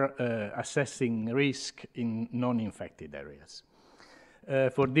or assessing risk in non-infected areas.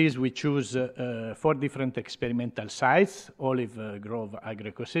 For this, we choose 4 different experimental sites, olive grove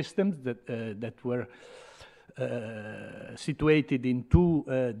agroecosystems that were situated in two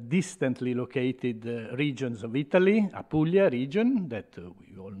distantly located regions of Italy, Apulia region, that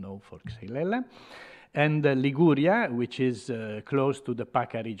we all know for Xylella, and Liguria, which is close to the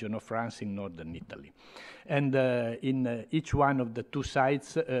Paca region of France in northern Italy. And in each one of the two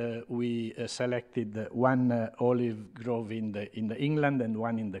sites, we selected one olive grove in the inland and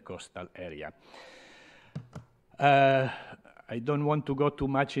one in the coastal area. I don't want to go too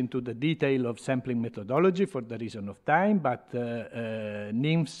much into the detail of sampling methodology for the reason of time, but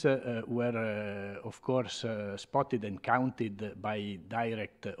nymphs were, of course, spotted and counted by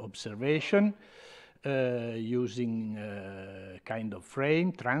direct observation using kind of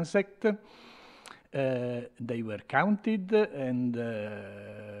frame, transect. They were counted and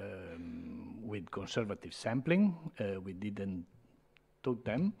with conservative sampling. We didn't took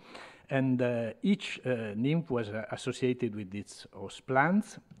them. And each nymph was associated with its host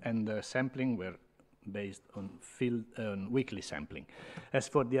plants, and the sampling were based on weekly sampling. As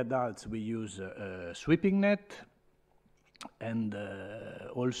for the adults, we use a sweeping net, and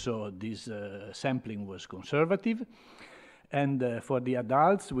also this sampling was conservative. And for the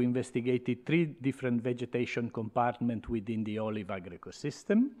adults, we investigated 3 different vegetation compartments within the olive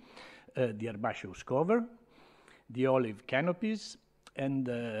agroecosystem, the herbaceous cover, the olive canopies, and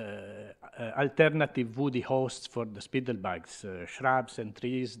alternative woody hosts for the spittle-bugs, shrubs and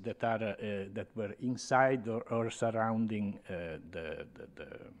trees that are that were inside or surrounding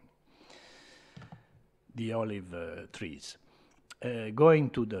the olive trees. Going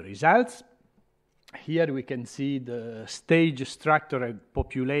to the results, here we can see the stage structure and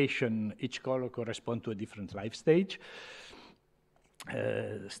population. Each color corresponds to a different life stage.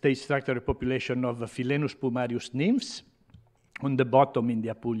 Stage structure and population of Philenus spumarius nymphs, on the bottom in the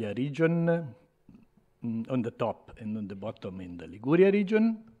Apulia region, on the top and on the bottom in the Liguria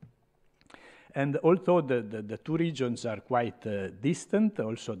region. And although the two regions are quite distant,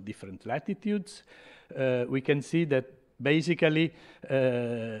 also different latitudes, we can see that basically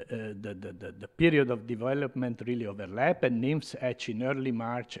the period of development really overlap, and nymphs hatch in early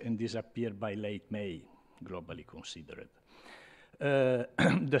March and disappear by late May, globally considered.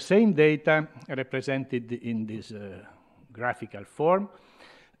 The same data represented in this graphical form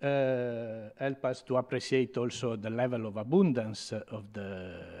help us to appreciate also the level of abundance of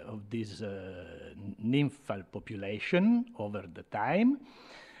this nymphal population over the time.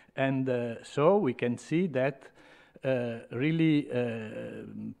 And so we can see that really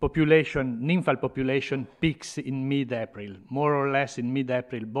nymphal population peaks in mid-April, more or less in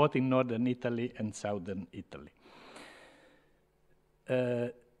mid-April, both in northern Italy and southern Italy.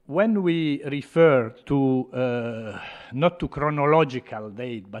 When we refer to, not to chronological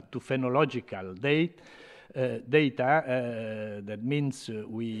date, but to phenological data, that means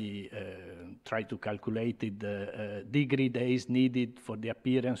we try to calculate the degree days needed for the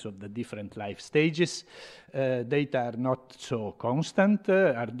appearance of the different life stages. Data are not so constant,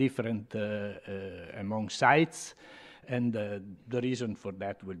 are different among sites, and the reason for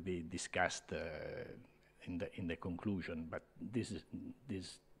that will be discussed in the conclusion. But this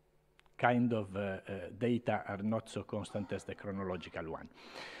kind of data are not so constant as the chronological one.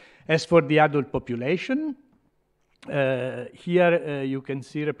 As for the adult population, here you can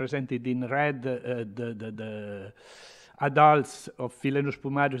see represented in red the adults of Philenus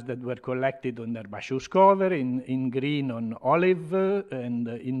spumarius that were collected on herbaceous cover, in green on olive, and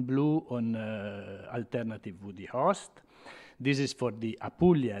in blue on alternative woody host. This is for the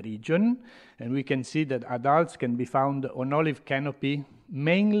Apulia region, and we can see that adults can be found on olive canopy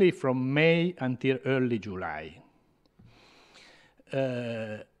mainly from May until early July.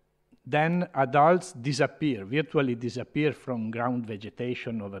 Then adults virtually disappear from ground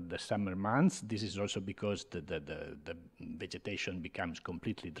vegetation over the summer months. This is also because the vegetation becomes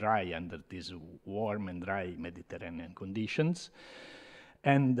completely dry under these warm and dry Mediterranean conditions.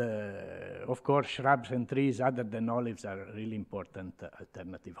 And of course, shrubs and trees other than olives are really important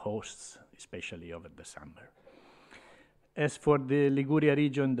alternative hosts, especially over the summer. As for the Liguria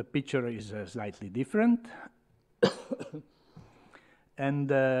region, the picture is slightly different.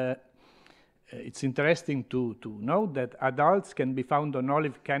 And it's interesting to note that adults can be found on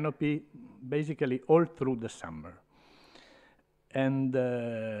olive canopy basically all through the summer. And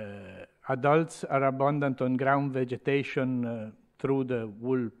adults are abundant on ground vegetation through the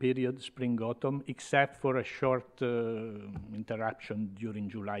wool period, spring-autumn, except for a short interruption during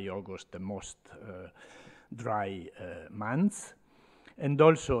July-August, the most dry months. And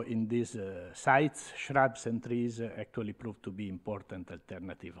also in these sites, shrubs and trees actually prove to be important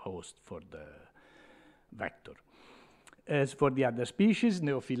alternative hosts for the vector. As for the other species,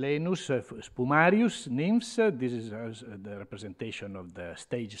 Neophylenus spumarius nymphs, this is the representation of the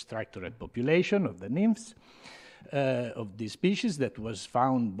stage structured population of the nymphs of this species that was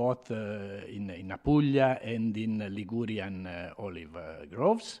found both in Apulia and in Ligurian olive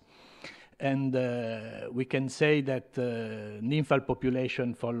groves. And we can say that nymphal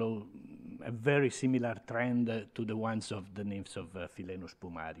population follow a very similar trend to the ones of the nymphs of Philenus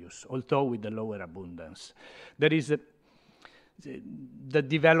spumarius, although with a lower abundance. There is the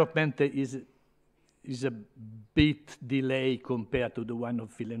development is a bit delay compared to the one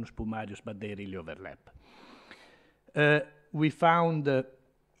of Philenus spumarius, but they really overlap. We found a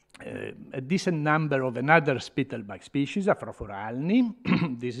decent number of another spittlebug species, Afrophora alni.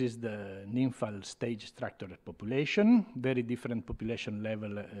 This is the nymphal stage structured population, very different population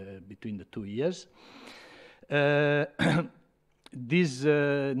level between the 2 years. These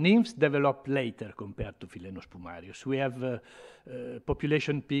nymphs develop later compared to Philenus spumarius. We have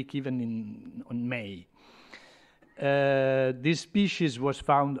population peak even on May. This species was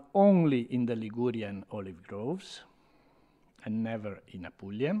found only in the Ligurian olive groves and never in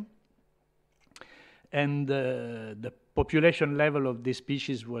Apulia. And the population level of this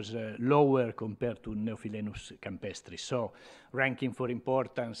species was lower compared to Neophylenus campestris. So ranking for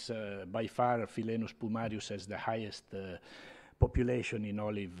importance, by far Philenus spumarius has the highest population in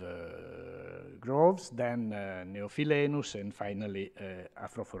olive groves, then Neophylenus, and finally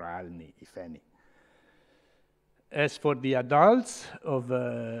Afrophora alni, if any. As for the adults of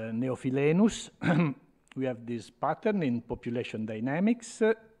Neophylenus, we have this pattern in population dynamics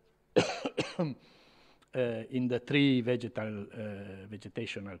in the 3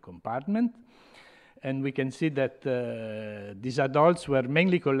 vegetational compartment. And we can see that these adults were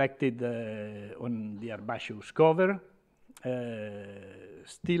mainly collected on the herbaceous cover,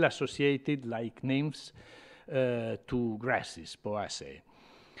 still associated like nymphs to grasses, Poaceae.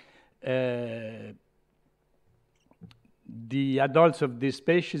 The adults of this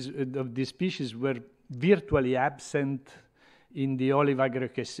species were virtually absent in the olive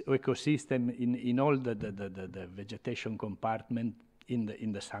agroecosystem in all the vegetation compartment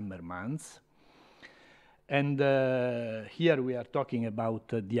in the summer months. And here we are talking about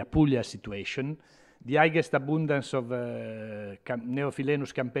the Apulia situation. The highest abundance of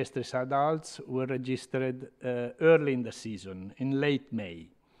Neophylenus campestris adults were registered early in the season, in late May.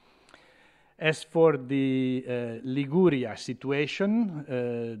 As for the Liguria situation,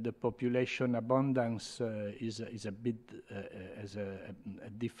 the population abundance is a bit has a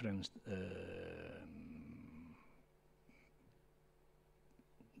different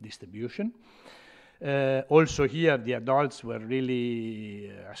distribution. Also here, the adults were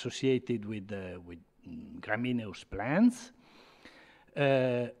really associated with gramineous plants.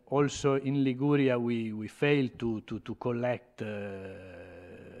 Also in Liguria, we failed to collect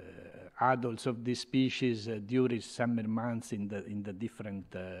adults of this species during summer months in the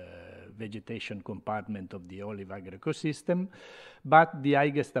different vegetation compartment of the olive agroecosystem, but the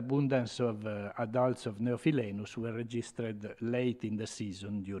highest abundance of adults of Neophylenus were registered late in the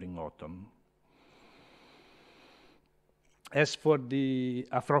season during autumn. As for the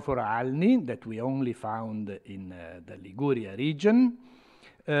Afrophora alni that we only found in the Liguria region,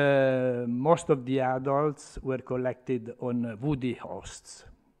 most of the adults were collected on woody hosts,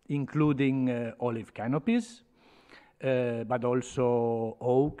 including olive canopies, but also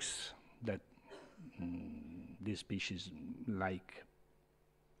oaks that this species like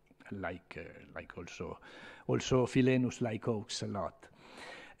also Philenus like oaks a lot.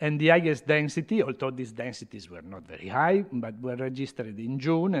 And the highest density, although these densities were not very high, but were registered in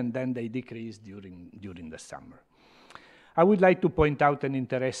June, and then they decreased during the summer. I would like to point out an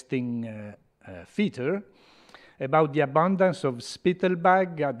interesting feature about the abundance of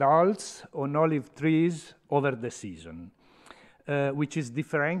spittlebug adults on olive trees over the season, which is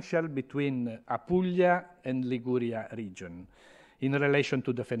differential between Apulia and Liguria region in relation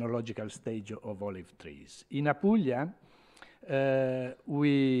to the phenological stage of olive trees. In Apulia,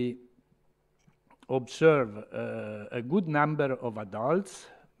 we observe a good number of adults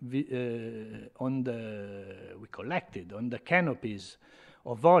we collected on the canopies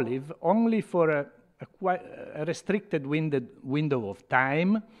of olive only for a restricted window of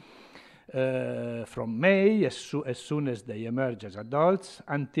time from May, as soon as they emerge as adults,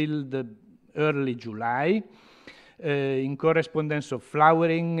 until the early July, in correspondence of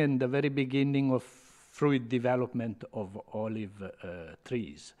flowering and the very beginning of fruit development of olive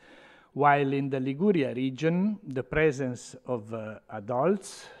trees. While in the Liguria region, the presence of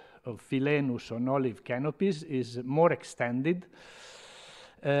adults of Philenus on olive canopies is more extended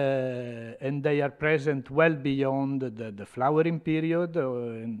and they are present well beyond the flowering period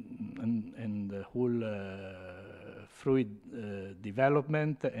and the whole fruit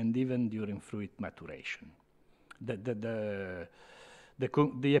development, and even during fruit maturation. The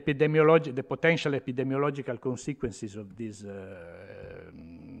potential epidemiological consequences of this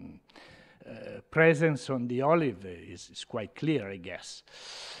presence on the olive is quite clear, I guess.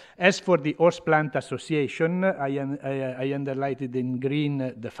 As for the host plant association, I underlined in green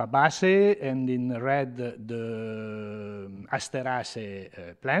the Fabaceae and in red the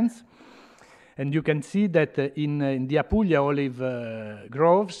Asteraceae plants. And you can see that in the Apulia olive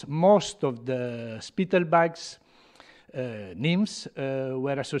groves, most of the spittlebug's nymphs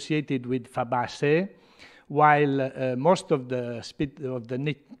were associated with Fabaceae, while most of the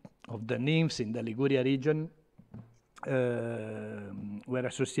nymphs in the Liguria region were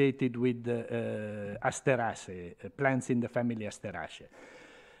associated with Asteraceae, plants in the family Asteraceae.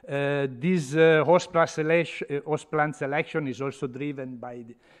 This host plant selection is also driven by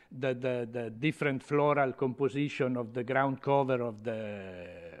the different floral composition of the ground cover of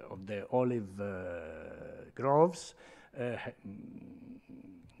the olive groves, in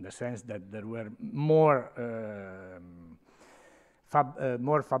the sense that there were more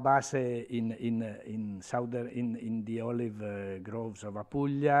Fabaceae in the olive groves of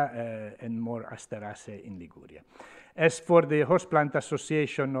Apulia and more Asteraceae in Liguria. As for the host plant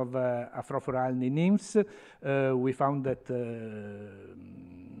association of Afrophoralni nymphs, we found that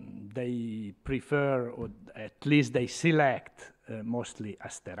they prefer, or at least they select, mostly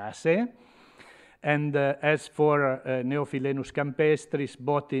Asteraceae. And as for Neophylenus campestris,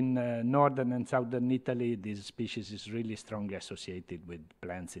 both in northern and southern Italy, this species is really strongly associated with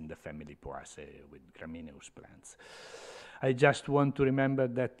plants in the family Poaceae, with gramineous plants. I just want to remember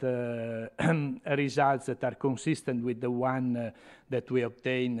that results that are consistent with the one that we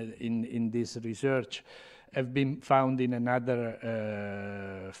obtained in this research have been found in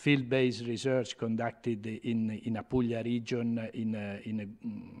another field-based research conducted in Apulia region in a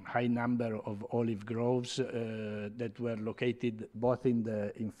high number of olive groves that were located both in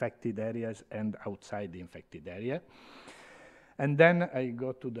the infected areas and outside the infected area. And then I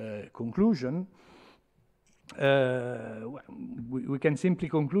go to the conclusion. We can simply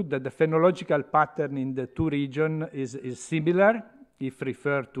conclude that the phenological pattern in the two regions is similar if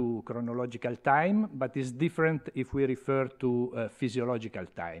referred to chronological time, but is different if we refer to physiological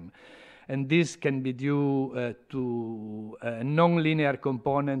time. And this can be due to a non-linear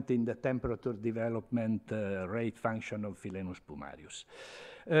component in the temperature development rate function of Philenus spumarius.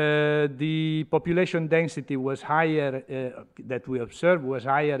 The population density was higher, that we observed was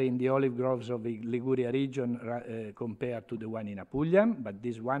higher in the olive groves of the Liguria region compared to the one in Apulia, but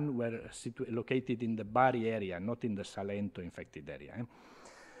these one were located in the Bari area, not in the Salento infected area.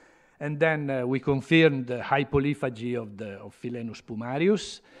 And then we confirmed the high polyphagy of Philenus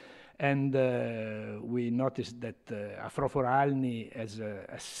spumarius, and we noticed that Afrophoralni has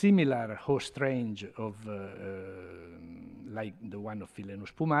a similar host range of like the one of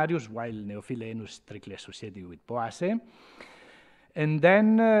Philenus spumarius, while Neophylenus is strictly associated with Poaceae. And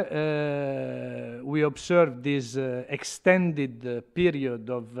then we observed this extended period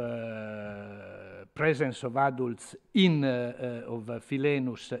of presence of adults of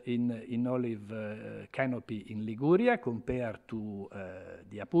Philenus in olive canopy in Liguria compared to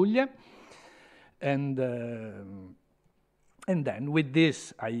the Apulia. And then with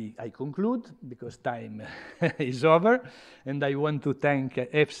this, I conclude, because time is over, and I want to thank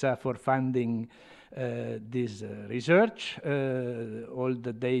EFSA for funding this research. All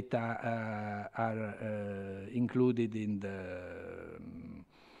the data are included in the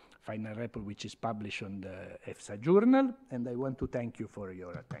final report, which is published on the EFSA journal, and I want to thank you for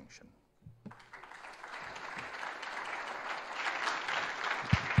your attention.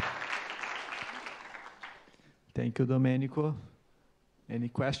 Thank you, Domenico. Any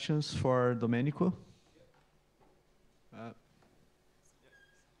questions for Domenico?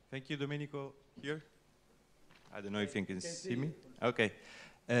 Thank you, Domenico. Here? I don't know if you can see me. Okay.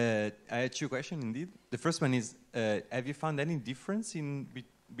 I had two questions, indeed. The first one is, have you found any difference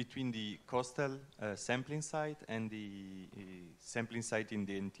between the coastal sampling site and the sampling site in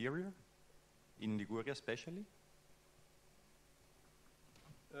the interior, in Liguria especially?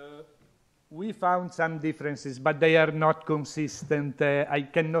 We found some differences, but they are not consistent. I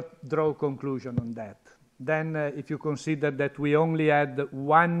cannot draw a conclusion on that. Then if you consider that we only had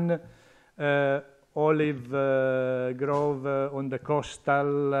one olive grove on the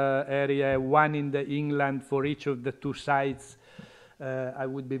coastal area, one in the inland for each of the two sites I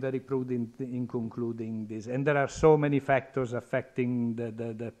would be very prudent in concluding this. And there are so many factors affecting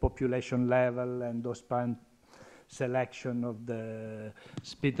the population level and those selection of the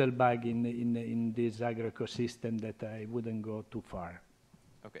spittlebug in this agroecosystem that I wouldn't go too far.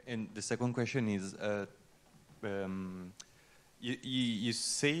 Okay, and the second question is, you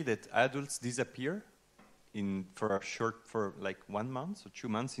say that adults disappear for like 1 month or 2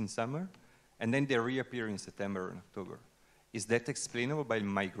 months in summer, and then they reappear in September and October. Is that explainable by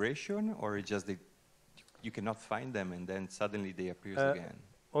migration, or is just that you cannot find them and then suddenly they appear again?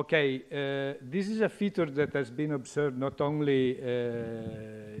 Okay, this is a feature that has been observed not only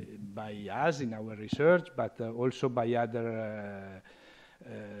by us in our research, but also by other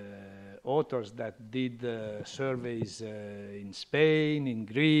authors that did surveys in Spain, in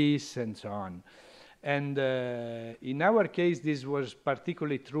Greece, and so on. And in our case, this was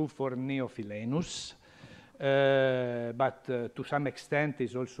particularly true for Neophilenus, but to some extent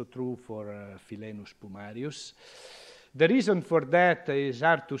is also true for Philenus spumarius. The reason for that is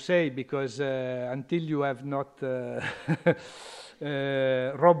hard to say, because until you have not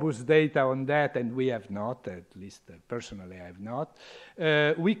robust data on that, and we have not, at least personally I have not,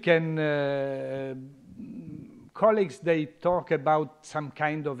 we can, colleagues, they talk about some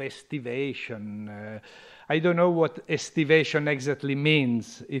kind of estivation. I don't know what estivation exactly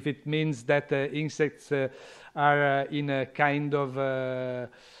means. If it means that insects are in a kind of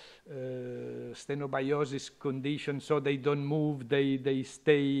stenobiosis condition, so they don't move, they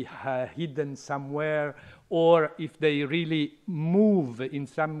stay hidden somewhere, or if they really move in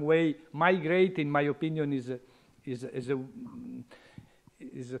some way. Migrate, in my opinion, is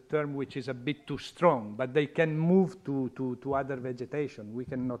a term which is a bit too strong, but they can move to other vegetation. We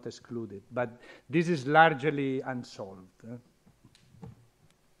cannot exclude it, but this is largely unsolved.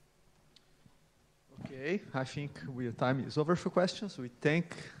 Okay, I think our time is over for questions. We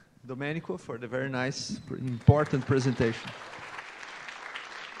thank Domenico for the very nice, important presentation.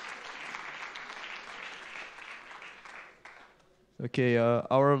 Okay,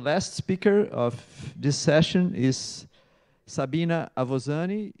 our last speaker of this session is Sabina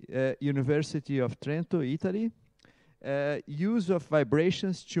Avosani, University of Trento, Italy. Use of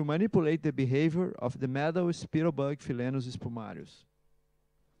vibrations to manipulate the behavior of the meadow spittlebug Philenus spumarius.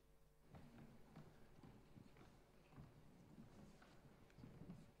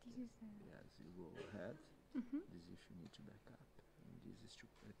 Yes, you go ahead. This if you need to back up. And this is to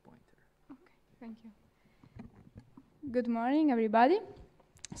the pointer. Okay, thank you. Good morning, everybody.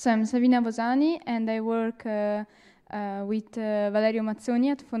 So I'm Sabina Avosani, and I work with Valerio Mazzoni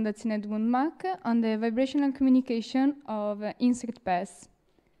at Fondazione Edmund Mack on the vibrational communication of insect pests.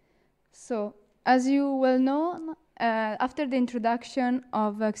 So, as you well know, after the introduction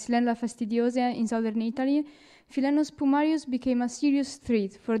of Xylella fastidiosa in southern Italy, Philenus spumarius became a serious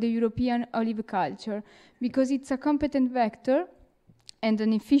threat for the European olive culture because it's a competent vector and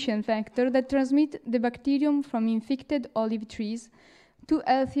an efficient vector that transmits the bacterium from infected olive trees to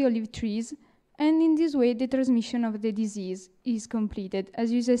healthy olive trees, and in this way the transmission of the disease is completed.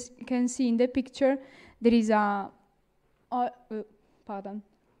 As you can see in the picture, there is a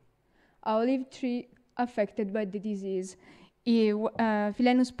olive tree affected by the disease.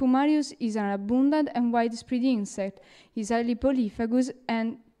 Philenus spumarius is an abundant and widespread insect. He's highly polyphagous,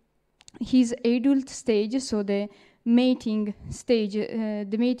 and his adult stage, so the mating stage,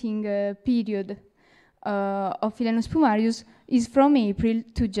 the mating period of Philenus spumarius is from April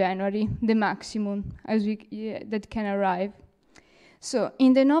to January, the maximum that can arrive. So,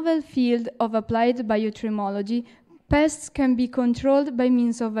 in the novel field of applied biotremology, pests can be controlled by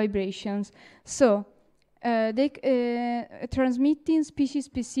means of vibrations. So, transmitting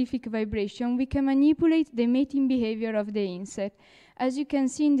species-specific vibration, we can manipulate the mating behavior of the insect. As you can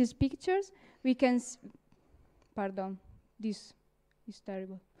see in these pictures, we can this is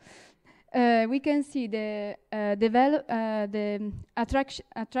terrible. We can see the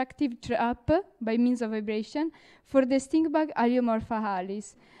attractive trap by means of vibration for the stingbug Aliomorpha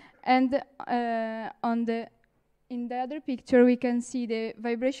halis. And in the other picture, we can see the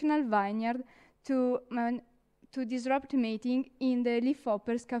vibrational vineyard to disrupt mating in the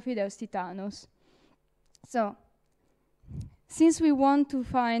leafhopper Scaphideus titanus. So, since we want to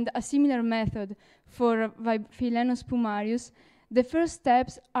find a similar method for Philenus spumarius, the first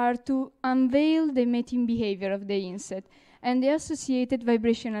steps are to unveil the mating behavior of the insect and the associated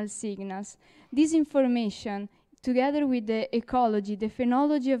vibrational signals. This information, together with the ecology, the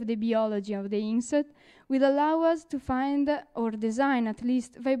phenology of the biology of the insect, will allow us to find or design at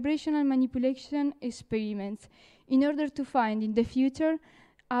least vibrational manipulation experiments in order to find in the future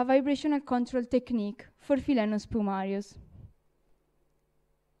a vibrational control technique for Philenus spumarius.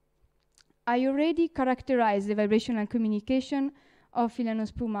 I already characterized the vibrational communication of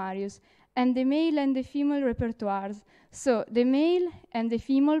Philaenos plumarius and the male and the female repertoires. So the male and the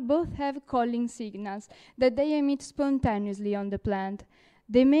female both have calling signals that they emit spontaneously on the plant.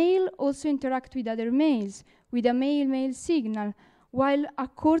 The male also interact with other males with a male-male signal, while a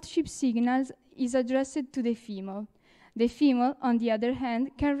courtship signal is addressed to the female. The female, on the other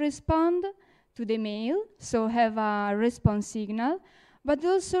hand, can respond to the male, so have a response signal, but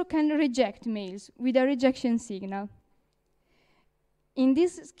also can reject males with a rejection signal. In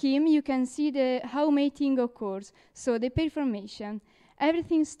this scheme, you can see how mating occurs, so the pair formation.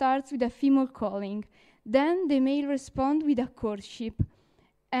 Everything starts with a female calling. Then the male responds with a courtship.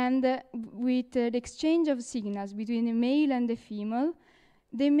 And with the exchange of signals between the male and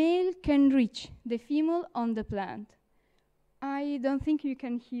the male can reach the female on the plant. I don't think you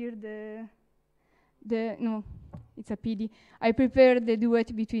can hear no, it's a pity. I prepared the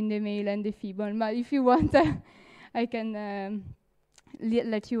duet between the male and the female, but if you want, I can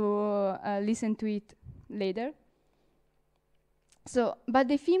let you listen to it later. So, but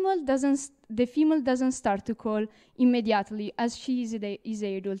the female doesn't start to call immediately as she is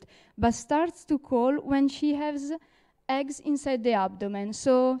adult, but starts to call when she has eggs inside the abdomen.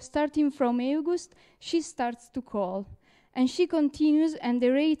 So, starting from August, she starts to call, and she continues, and the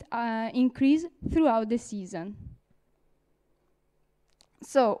rate increase throughout the season.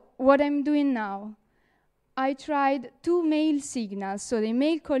 So, what I'm doing now, I tried two male signals, so the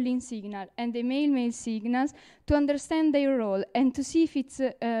male calling signal and the male-male signals, to understand their role and to see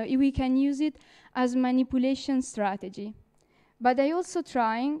if we can use it as manipulation strategy. But I also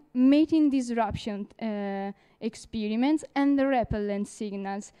trying mating disruption experiments and the repellent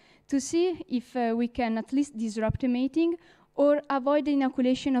signals to see if we can at least disrupt the mating or avoid the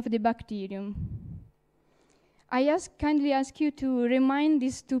inoculation of the bacterium. I kindly ask you to remind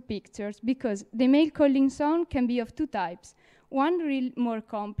these two pictures because the male calling sound can be of two types. One real more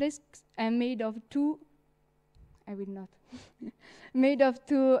complex and made of two, made of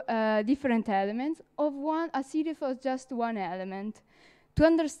two different elements, of one a series of just one element. To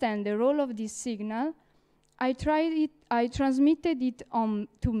understand the role of this signal, I transmitted it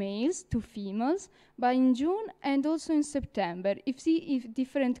to males, to females, but in June and also in September, see if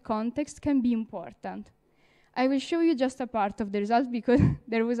different contexts can be important. I will show you just a part of the results because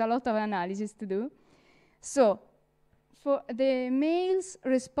there was a lot of analysis to do. So, for the males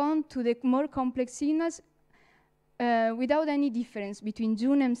respond to the more complex signals without any difference between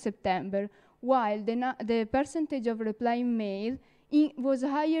June and September, while the percentage of replying male was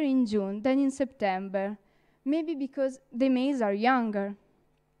higher in June than in September, maybe because the males are younger.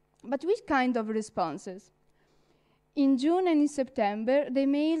 But which kind of responses? In June and in September, the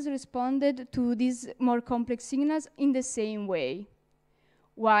males responded to these more complex signals in the same way,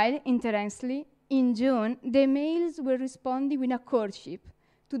 while, interestingly, in June, the males were responding with a courtship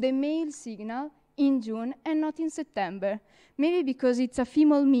to the male signal in June and not in September, maybe because it's a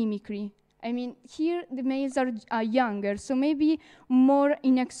female mimicry. I mean, here the males are younger, so maybe more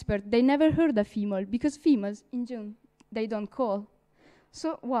inexpert. They never heard a female, because females in June, they don't call.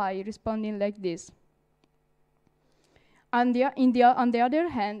 So why responding like this? On the other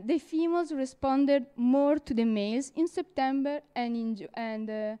hand, the females responded more to the males in September and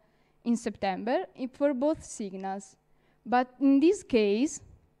in September for both signals. But in this case,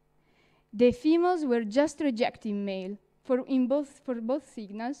 the females were just rejecting male for both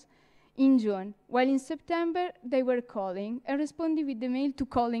signals in June, while in September they were calling and responding with the male to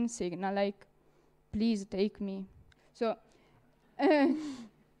calling signal, like, please take me. So.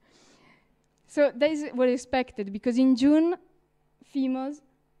 So that is what expected, because in June, females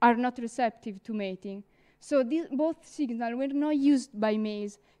are not receptive to mating. So both signals were not used by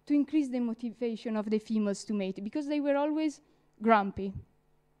males to increase the motivation of the females to mate, because they were always grumpy.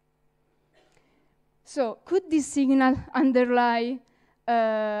 So could this signal underlie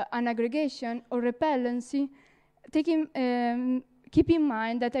an aggregation or repellency? Keep in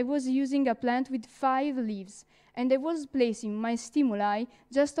mind that I was using a plant with 5 leaves, and I was placing my stimuli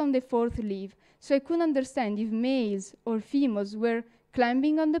just on the 4th leaf. So I couldn't understand if males or females were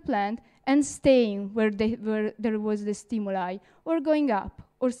climbing on the plant and staying where there was the stimuli, or going up,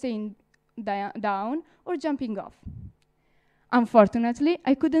 or staying down, or jumping off. Unfortunately,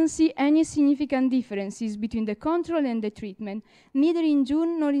 I couldn't see any significant differences between the control and the treatment, neither in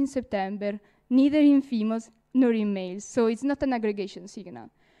June nor in September, neither in females nor in males. So it's not an aggregation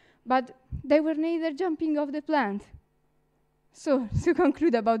signal. But they were neither jumping off the plant. So, to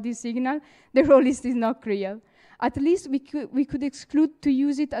conclude about this signal, the role is not real. At least we could exclude to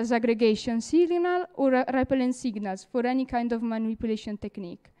use it as aggregation signal or repellent signals for any kind of manipulation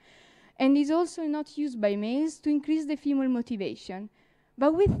technique. and is also not used by males to increase the female motivation.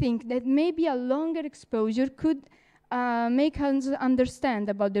 But we think that maybe a longer exposure could make us understand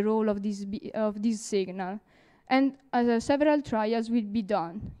about the role of this signal. And several trials will be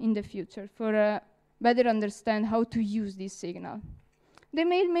done in the future for better understand how to use this signal. The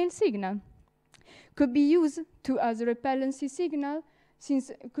male-male signal could be used as a repellency signal, since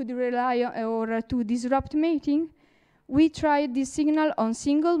it could rely on, or to disrupt mating. We tried this signal on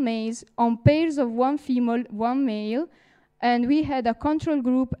single males, on pairs of one female, one male, and we had a control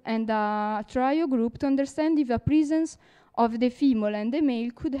group and a trial group to understand if the presence of the female and the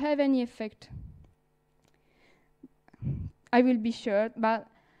male could have any effect. I will be short, but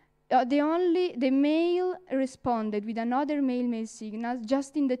the male responded with another male-male signal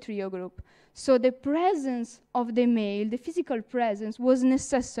just in the trio group. So the presence of the male, the physical presence, was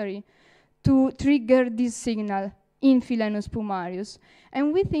necessary to trigger this signal in Philaenus spumarius.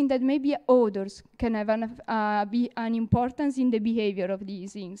 And we think that maybe odors can have an importance in the behavior of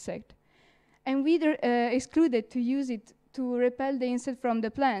this insect. And we excluded to use it to repel the insect from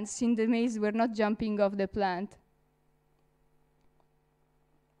the plants, since the males were not jumping off the plant.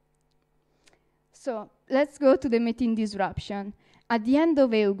 So let's go to the mating disruption. At the end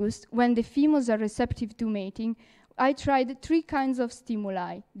of August, when the females are receptive to mating, I tried 3 kinds of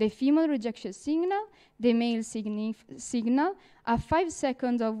stimuli: the female rejection signal, the male signal, a 5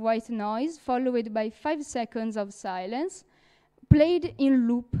 seconds of white noise followed by 5 seconds of silence, played in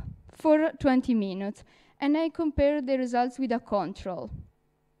loop for 20 minutes, and I compared the results with a control.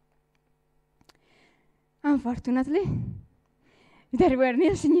 Unfortunately, there were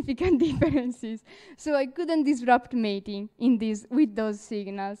no significant differences, so I couldn't disrupt mating with those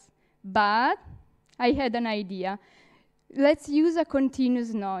signals. But I had an idea. Let's use a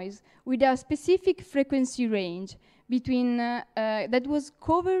continuous noise with a specific frequency range between that was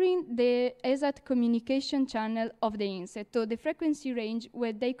covering the exact communication channel of the insect. So the frequency range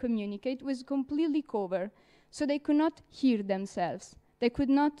where they communicate was completely covered, so they could not hear themselves. They could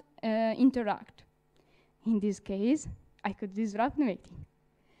not interact. In this case, I could disrupt mating.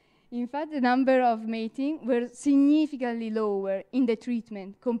 In fact, the number of mating were significantly lower in the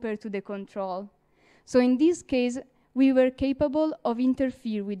treatment compared to the control. So in this case, we were capable of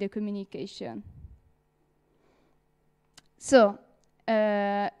interfere with the communication. So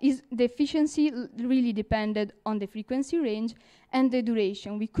the efficiency really depended on the frequency range and the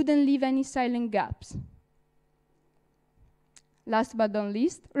duration. We couldn't leave any silent gaps. Last but not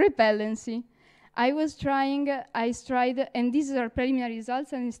least, repellency. I tried, and these are preliminary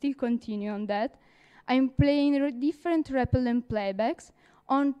results, and I still continue on that. I'm playing different repellent playbacks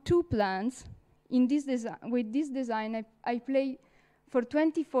on 2 plants. With this design, I play for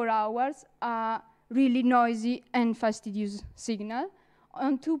 24 hours a really noisy and fastidious signal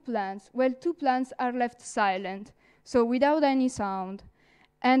on 2 plants, while 2 plants are left silent, so without any sound.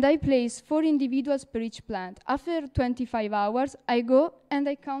 And I place 4 individuals per each plant. After 25 hours, I go and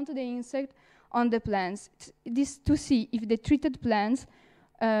I count the insect on the plants, this to see if the treated plants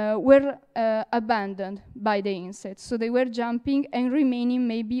were abandoned by the insects. So they were jumping and remaining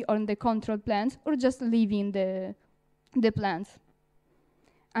maybe on the control plants or just leaving the plants.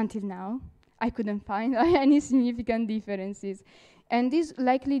 Until now, I couldn't find any significant differences. And this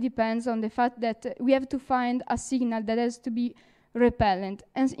likely depends on the fact that we have to find a signal that has to be repellent.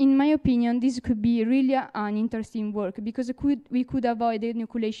 And in my opinion, this could be really an interesting work, because we could avoid the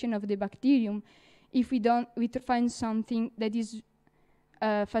inoculation of the bacterium if we find something that is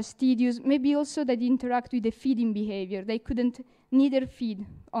fastidious, maybe also that interact with the feeding behavior. They couldn't neither feed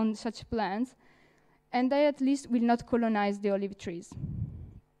on such plants, and they at least will not colonize the olive trees.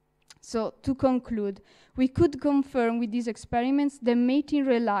 So to conclude, we could confirm with these experiments that mating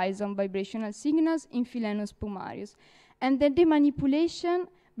relies on vibrational signals in Philaenus spumarius, and that the manipulation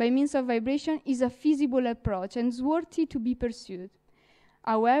by means of vibration is a feasible approach and is worthy to be pursued.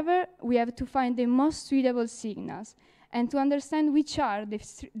 However, we have to find the most suitable signals and to understand which are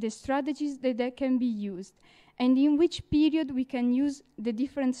the strategies that can be used and in which period we can use the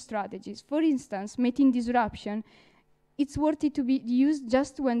different strategies. For instance, mating disruption, it's worthy to be used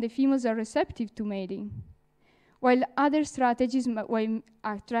just when the females are receptive to mating, while other strategies, like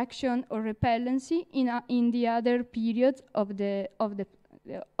attraction or repellency, in the other periods of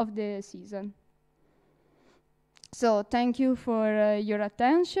the season. So thank you for your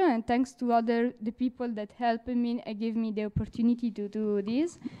attention, and thanks to the people that helped me and gave me the opportunity to do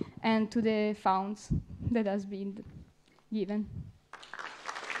this, and to the funds that has been given.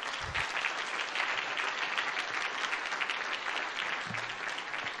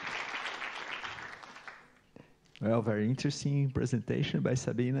 Well, very interesting presentation by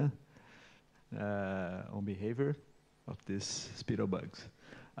Sabina. on behavior of these spittle bugs.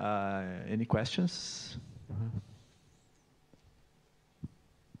 Any questions?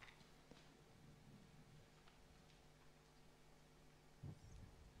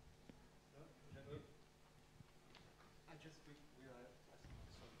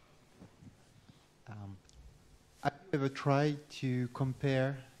 Have you ever tried to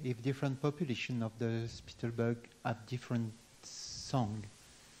compare if different population of the spittlebug have different song?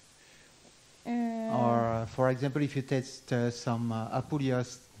 Or, for example, if you test some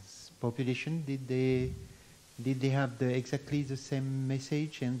Apuleius population, did they have exactly the same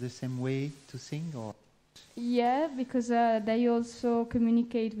message and the same way to sing? Or Yeah, because they also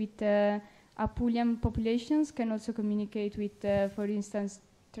communicate with Apulian populations, can also communicate with, for instance,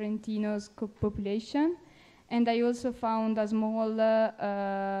 Trentino's population. And I also found a small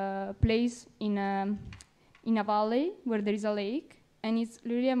place in a valley where there is a lake, and it's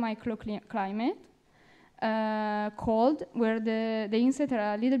really a microclimate, cold, where the insects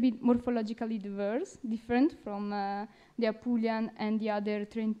are a little bit morphologically different from the Apulian and the other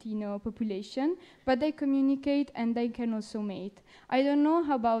Trentino population, but they communicate and they can also mate. I don't know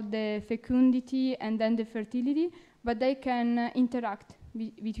about the fecundity and then the fertility, but they can interact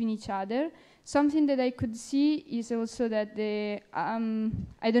between each other. Something that I could see is also that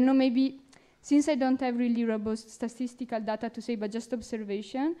I don't know, maybe since I don't have really robust statistical data to say, but just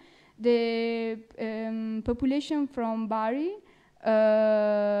observation, the population from Bari,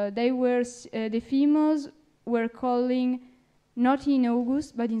 the females were calling not in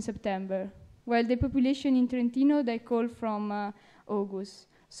August, but in September, while the population in Trentino, they call from August.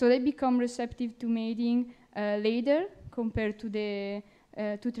 So they become receptive to mating later compared to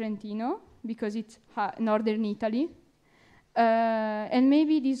Trentino, because it's northern Italy. And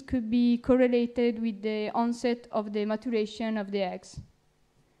maybe this could be correlated with the onset of the maturation of the eggs.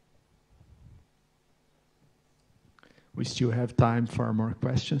 We still have time for more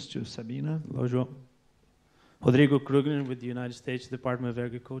questions to Sabina. Hello, João. Rodrigo Krugner with the United States Department of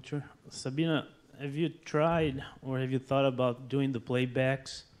Agriculture. Sabina, have you tried or have you thought about doing the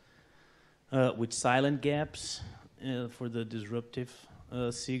playbacks with silent gaps for the disruptive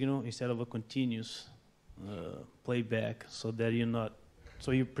signal instead of a continuous playback, so that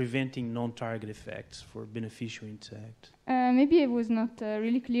you're preventing non-target effects for beneficial insects? Maybe it was not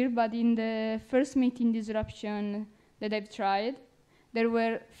really clear, but in the first mating disruption that I've tried, there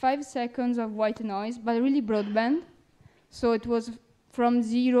were 5 seconds of white noise, but really broadband. So it was from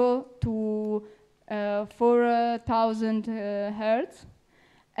 0 to 4,000 hertz.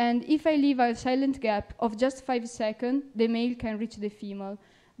 And if I leave a silent gap of just 5 seconds, the male can reach the female,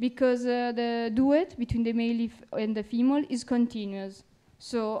 because the duet between the male and the female is continuous.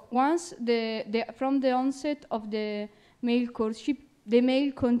 So once from the onset of the male courtship, the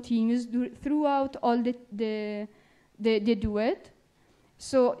male continues throughout all the duet.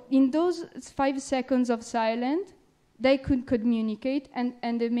 So in those 5 seconds of silence, they could communicate,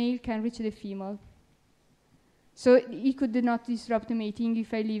 and the male can reach the female. So it could not disrupt the mating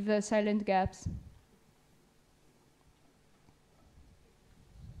if I leave silent gaps.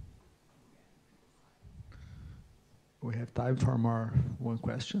 We have time for one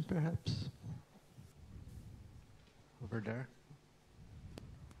question, perhaps. Over there.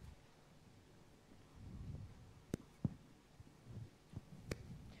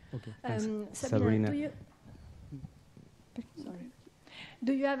 Okay. Sabrina,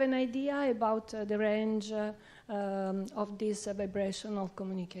 do you have an idea about the range of this vibrational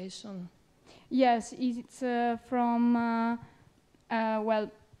communication? Yes, it's from,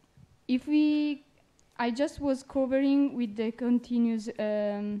 I just was covering with the continuous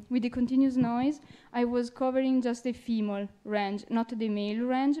noise. I was covering just the female range, not the male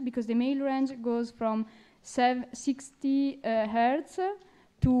range, because the male range goes from 60 hertz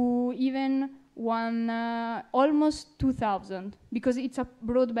to even almost 2,000, because it's a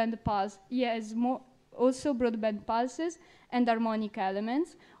broadband pulse. Yes, also broadband pulses and harmonic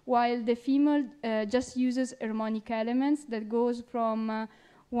elements, while the female just uses harmonic elements that goes from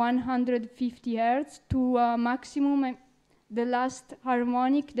 150 hertz to maximum. The last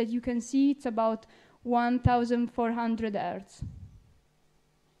harmonic that you can see, it's about 1,400 hertz.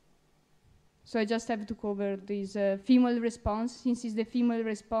 So I just have to cover this female response, since it's the female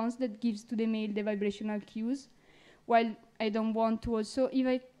response that gives to the male the vibrational cues, while I don't want to also,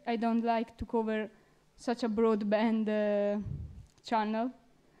 if I don't like to cover such a broadband channel,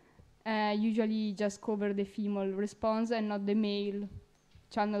 usually just cover the female response and not the male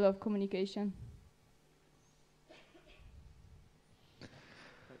channel of communication.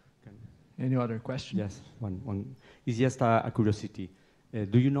 Any other question? Yes, one. It's just a curiosity.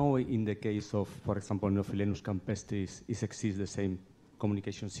 Do you know in the case of, for example, Neophylenus campestris, is exists the same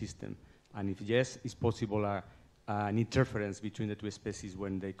communication system? And if yes, is possible an interference between the two species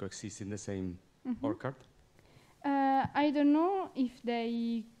when they coexist in the same orchard? I don't know if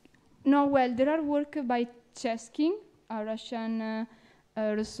they... No, well, there are work by Cheskin, a Russian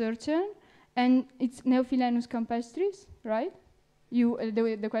researcher, and it's Neophylenus campestris, right?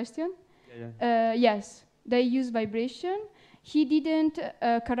 The question? Yeah. Yes, they use vibration. He didn't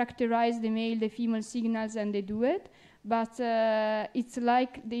characterize the male, the female signals and the duet, but it's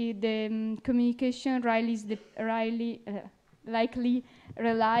like the communication likely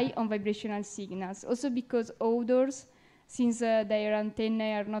rely on vibrational signals. Also because odors, since their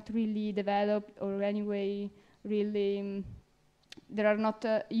antennae are not really developed or anyway really, there are not,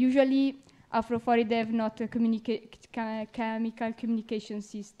 usually Afrophoridae have not chemical communication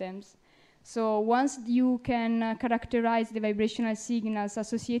systems. So once you can characterize the vibrational signals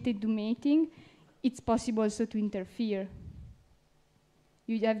associated to mating, it's possible also to interfere.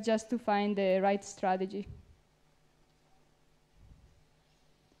 You have just to find the right strategy.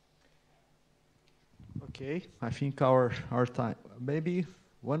 Okay, I think our time. Maybe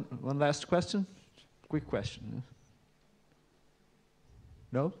one last question? Quick question.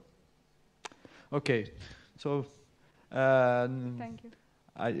 No? Okay, so thank you.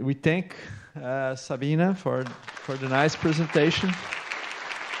 We thank Sabina for the nice presentation.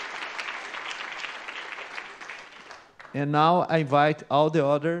 And now I invite all the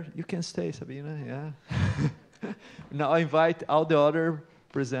other, you can stay, Sabina, yeah. Now I invite all the other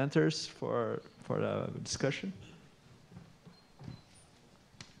presenters for a discussion.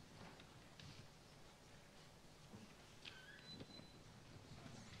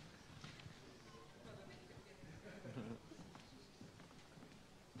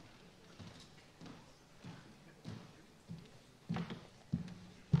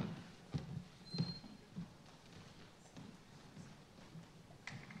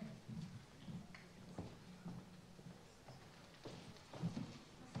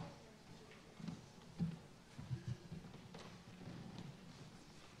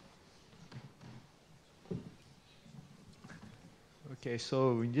 Okay,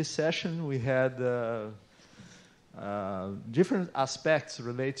 so in this session we had different aspects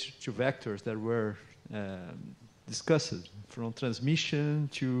related to vectors that were discussed, from transmission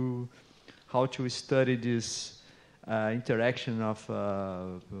to how to study this interaction of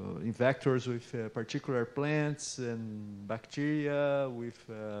in vectors with particular plants and bacteria, with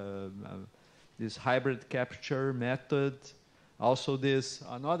this hybrid capture method. Also, this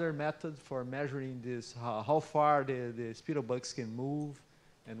another method for measuring this how far the spirobugs can move,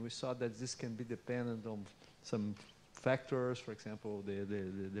 and we saw that this can be dependent on some factors, for example,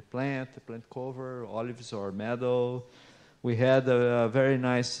 the plant cover, olives or meadow. We had a very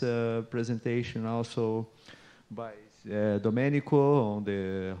nice presentation also by Domenico on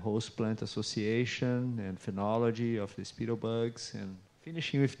the host plant association and phenology of the spirobugs, and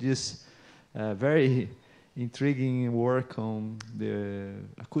finishing with this very intriguing work on the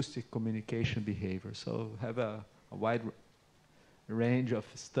acoustic communication behavior. So have a wide range of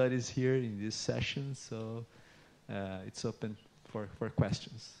studies here in this session. So it's open for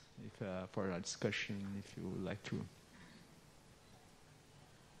questions, for a discussion, if you would like to.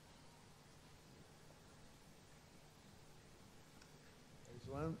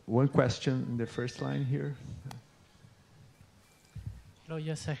 There's one question in the first line here. Hello,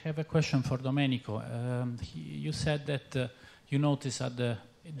 yes, I have a question for Domenico. You said that you noticed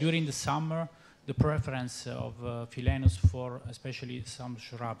during the summer the preference of Philenus for especially some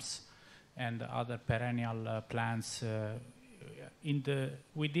shrubs and other perennial plants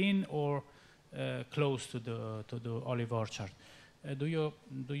within or close to the olive orchard. Do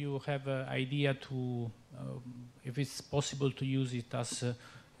you have an idea to if it's possible to use it as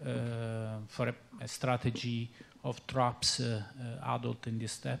for a strategy of traps adult in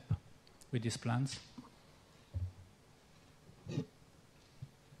this step with these plants?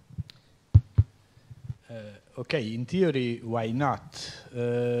 Okay, in theory, why not?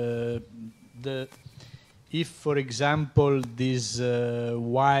 If, for example, these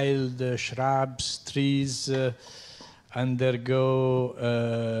wild shrubs, trees undergo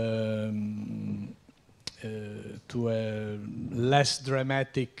to a less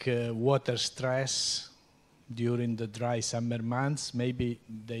dramatic water stress during the dry summer months, maybe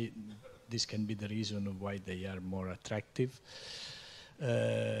this can be the reason of why they are more attractive.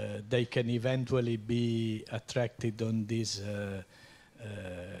 They can eventually be attracted on these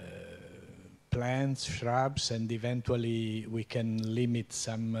plants, shrubs, and eventually we can limit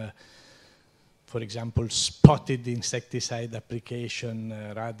some for example, spotted insecticide application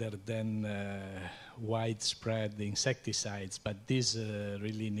rather than widespread insecticides. But this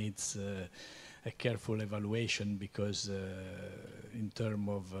really needs a careful evaluation because in terms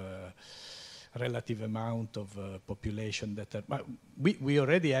of relative amount of population that are... Well, we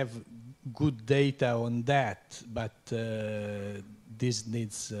already have good data on that, but this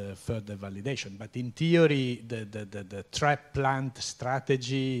needs further validation. But in theory, the trap plant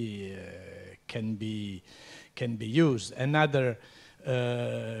strategy can be used. Another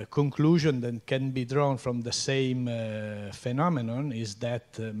conclusion that can be drawn from the same phenomenon is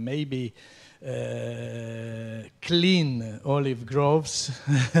that maybe clean olive groves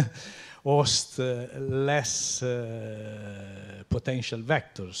host less potential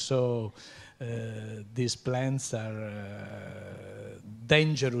vectors. So these plants are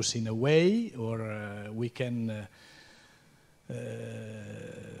dangerous in a way, or we can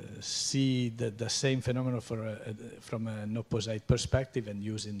see the same phenomenon from an opposite perspective and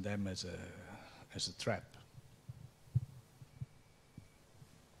using them as a trap.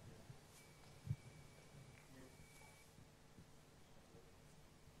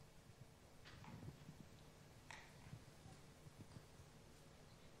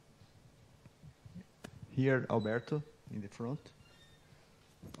 Here, Alberto, in the front.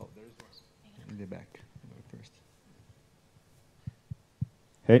 Oh, there is one. In the back, first.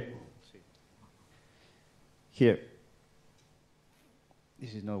 Hey. Here.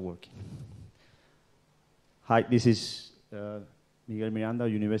 This is not working. Hi, this is Miguel Miranda,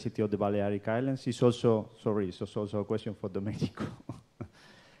 University of the Balearic Islands. It's also a question for Domenico.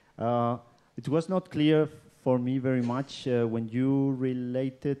 It was not clear for me very much when you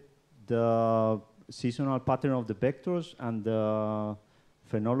related the seasonal pattern of the vectors and the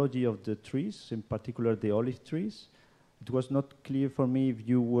phenology of the trees, in particular the olive trees. It was not clear for me if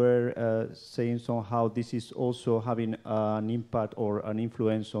you were saying somehow this is also having an impact or an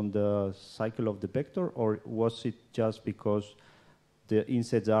influence on the cycle of the vector, or was it just because the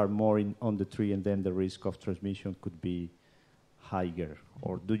insects are more on the tree and then the risk of transmission could be higher?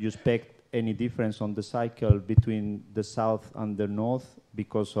 Or do you expect any difference on the cycle between the south and the north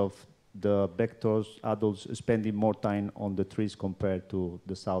because of the vectors, adults spending more time on the trees compared to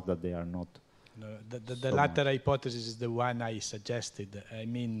the south that they are not? No, the latter hypothesis is the one I suggested. I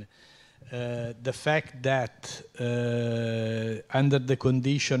mean, the fact that under the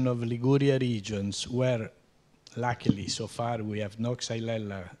condition of Liguria regions, where luckily so far we have no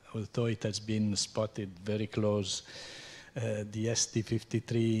Xylella, although it has been spotted very close, the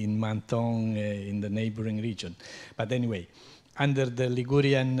ST53 in Menton in the neighboring region. But anyway, under the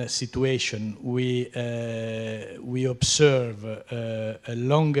Ligurian situation, we observe a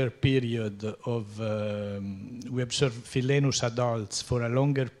longer period of, we observe Philenus adults for a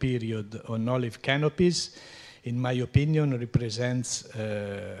longer period on olive canopies. In my opinion, represents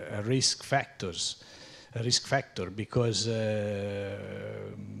a risk factor because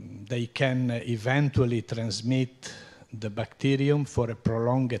they can eventually transmit the bacterium for a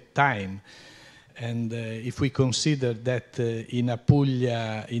prolonged time. And if we consider that in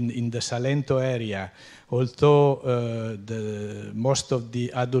Apulia, in the Salento area, although most of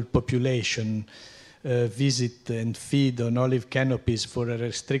the adult population visit and feed on olive canopies for a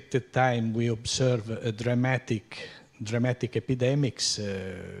restricted time, we observe a dramatic epidemics.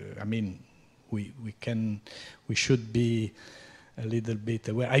 I mean, we should be a little bit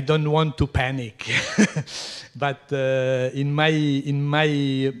aware. I don't want to panic, but in my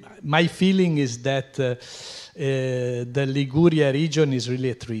feeling is that the Liguria region is really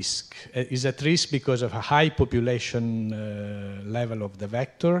at risk. Is at risk because of a high population level of the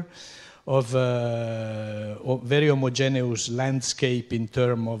vector, of very homogeneous landscape in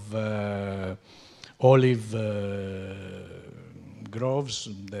terms of olive groves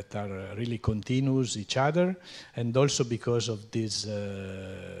that are really continuous each other, and also because of this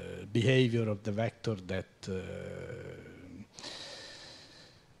behavior of the vector that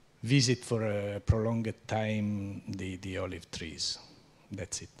visit for a prolonged time the olive trees.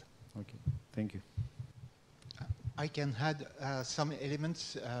 That's it. Okay, thank you. I can add some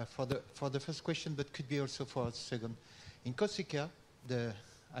elements for the first question, but could be also for the second. In Corsica,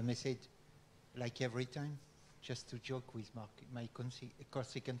 I may say it like every time, just to joke with my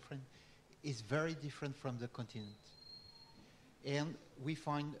Corsican friend, is very different from the continent. And we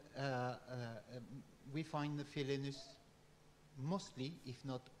find the Philenus mostly, if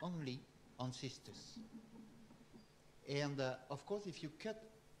not only, on cystus. And of course, if you cut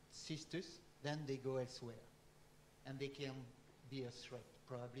cystus, then they go elsewhere. And they can be a threat,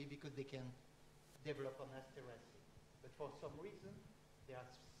 probably, because they can develop an asteraceae. But for some reason, they are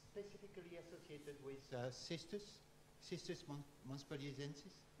specifically associated with Cistus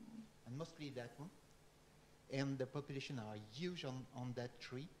montpelliérensis, and mostly that one. And the population are huge on that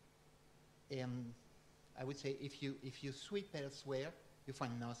tree. And I would say if you sweep elsewhere, you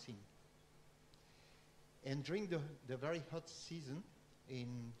find nothing. And during the very hot season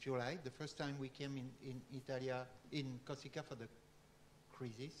in July, the first time we came in Italia, in Corsica for the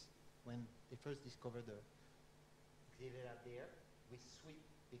crisis, when they first discovered the Xylella there, we sweep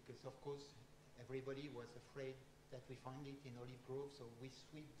because of course everybody was afraid that we find it in olive grove, so we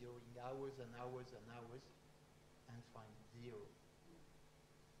sweep during hours and hours and hours and find zero.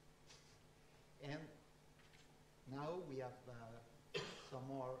 And now we have some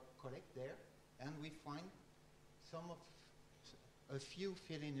more collect there, and we find a few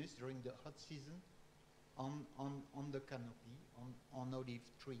Philenus during the hot season on the canopy, on olive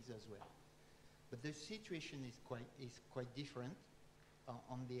trees as well. But the situation is quite different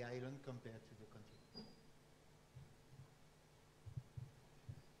on the island compared to the continent.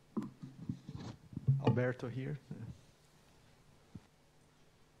 Alberto here.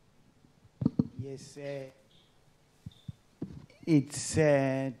 Yes, it's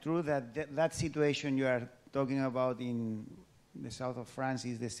true that that situation you are talking about in the south of France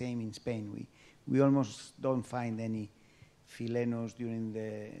is the same in Spain. We almost don't find any Philenos during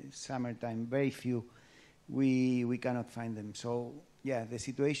the summertime, very few. We cannot find them. So yeah, the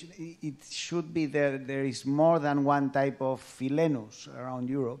situation, it should be there is more than one type of Philenos around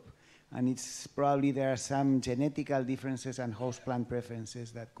Europe, and it's probably there are some genetical differences and host plant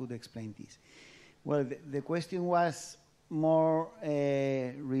preferences that could explain this. Well, the question was more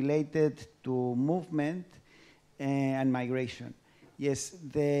related to movement and migration. Yes,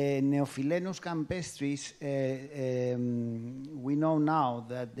 the Neophilenus campestris, we know now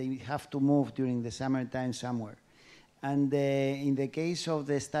that they have to move during the summertime somewhere. And in the case of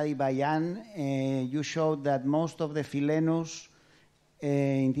the study by Jan, you showed that most of the Philenus,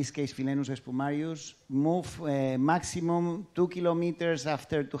 in this case Philenus espumarius, move maximum 2 kilometers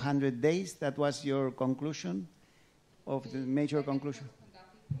after 200 days. That was your conclusion of the major conclusion?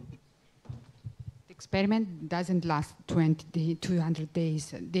 The experiment doesn't last 200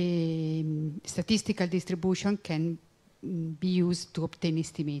 days. The statistical distribution can be used to obtain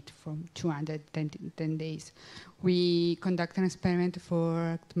estimate from 210 days. We conduct an experiment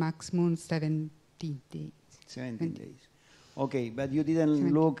for maximum 17 days. 17 days. Okay, but you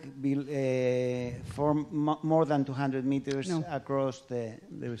didn't look for more than 200 meters across the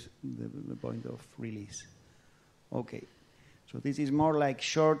point of release. Okay, so this is more like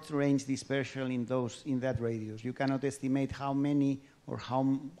short-range dispersion in that radius. You cannot estimate how many or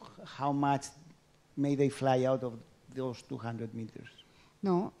how much may they fly out of those 200 meters.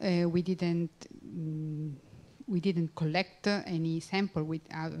 No, we didn't collect any sample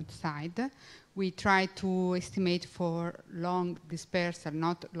outside. We tried to estimate for long dispersal,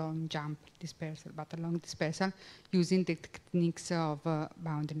 not long jump dispersal, but a long dispersal using the techniques of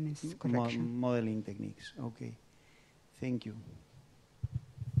boundariness correction. Modeling techniques, okay. Thank you.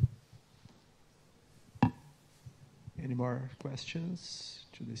 Any more questions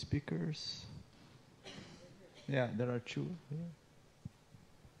to the speakers? Yeah, there are two. Yeah.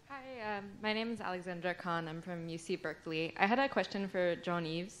 Hi, my name is Alexandra Khan. I'm from UC Berkeley. I had a question for John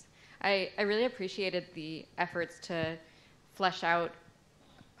Eves. I really appreciated the efforts to flesh out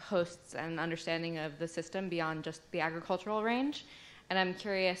hosts and understanding of the system beyond just the agricultural range. And I'm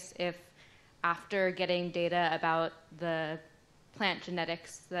curious if after getting data about the plant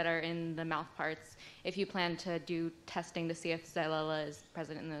genetics that are in the mouth parts, if you plan to do testing to see if Xylella is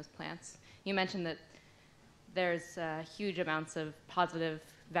present in those plants. You mentioned that there's huge amounts of positive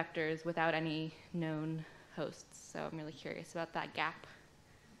vectors without any known hosts. So I'm really curious about that gap.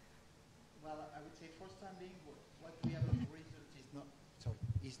 Well, I would say for the time being, what we have as a result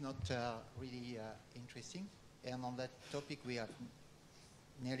is not really interesting. And on that topic, we have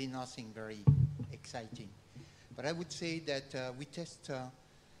nearly nothing very exciting. But I would say that we test,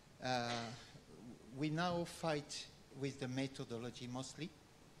 we now fight with the methodology mostly,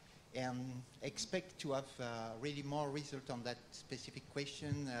 and expect to have really more result on that specific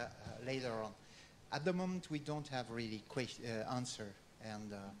question later on. At the moment, we don't have really answer,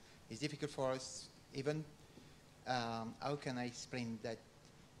 and it's difficult for us. Even how can I explain that?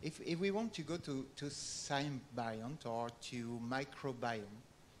 If we want to go to symbiont or to microbiome,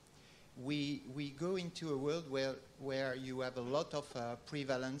 we go into a world where you have a lot of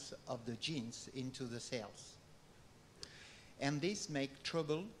prevalence of the genes into the cells. And this makes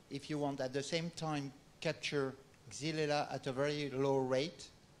trouble if you want at the same time capture Xylella at a very low rate,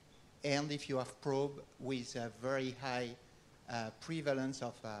 and if you have probe with a very high prevalence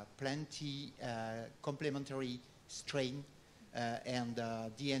of plenty complementary strain and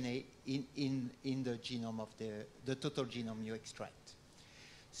DNA in the genome of the total genome you extract.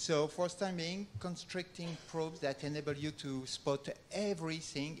 So for the time being, constricting probes that enable you to spot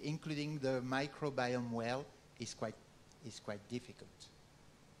everything, including the microbiome well, is quite difficult.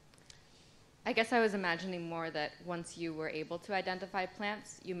 I guess I was imagining more that once you were able to identify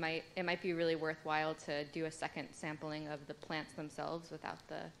plants, it might be really worthwhile to do a second sampling of the plants themselves without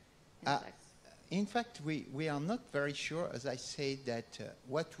the insects. In fact, we are not very sure, as I said, that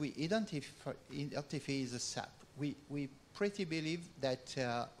what we identify is a sap. We pretty believe that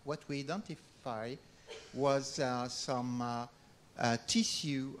what we identify was some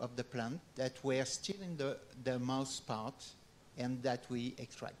tissue of the plant that were still in the mouth part and that we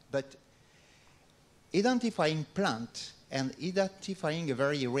extract. But identifying plant and identifying a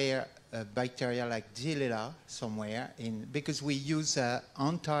very rare bacteria like Xylella somewhere, because we use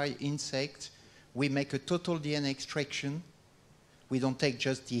anti-insect, we make a total DNA extraction. We don't take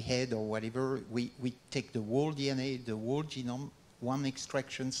just the head or whatever. We take the whole DNA, the whole genome, one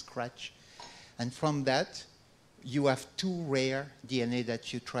extraction scratch. And from that, you have two rare DNA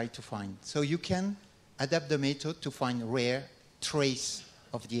that you try to find. So you can adapt the method to find rare trace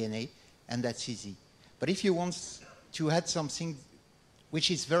of DNA, and that's easy. But if you want to add something which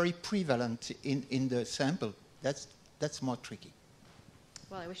is very prevalent in the sample, that's more tricky.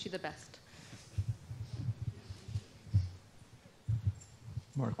 Well, I wish you the best.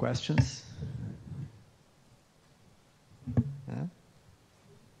 More questions? Yeah?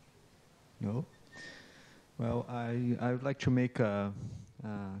 No? Well, I would like to make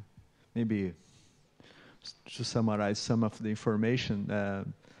maybe to summarize some of the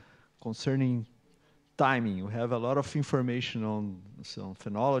information concerning timing. We have a lot of information on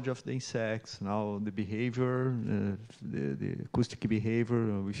phenology of the insects, now the behavior, the acoustic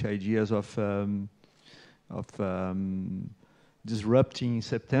behavior, with ideas of disrupting in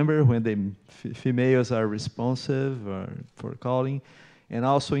September when the females are responsive for calling, and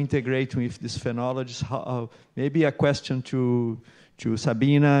also integrating with these phenologies. Maybe a question to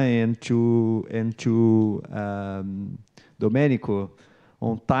Sabina and to Domenico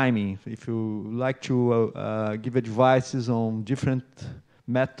on timing. If you like to give advices on different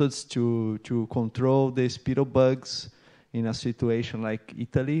methods to control the spirobugs in a situation like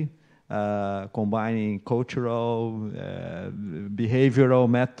Italy, combining cultural, behavioral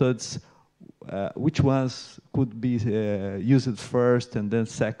methods, which ones could be used first, and then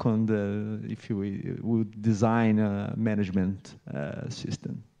second, if you would design a management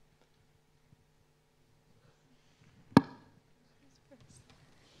system?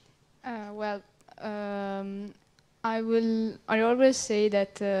 I always say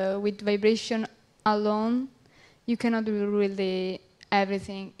that with vibration alone, you cannot do really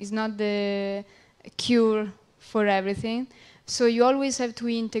everything. It's not the cure for everything. So you always have to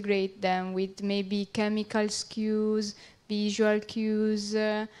integrate them with maybe chemical cues, visual cues,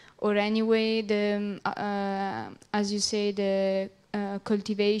 or anyway, as you say, the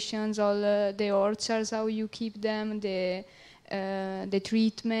cultivations, all the orchards, how you keep them, the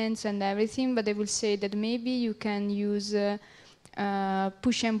treatments and everything. But I will say that maybe you can use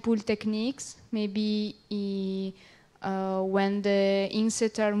push and pull techniques, maybe when the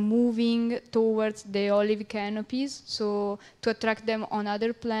insects are moving towards the olive canopies, so to attract them on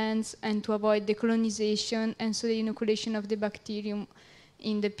other plants and to avoid the colonization and so the inoculation of the bacterium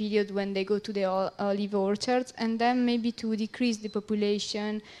in the period when they go to the olive orchards, and then maybe to decrease the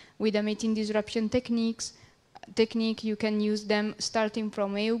population with a mating disruption technique. You can use them starting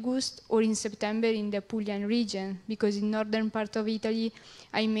from August or in September in the Apulian region, because in northern part of Italy,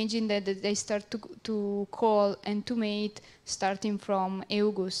 I imagine that they start to call and to mate starting from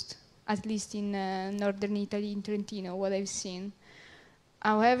August, at least in northern Italy, in Trentino, what I've seen.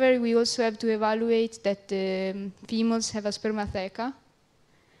 However, we also have to evaluate that the females have a spermatheca,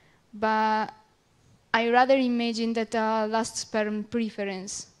 but I rather imagine that last sperm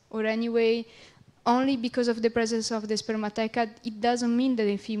preference, or anyway, only because of the presence of the spermatheca, it doesn't mean that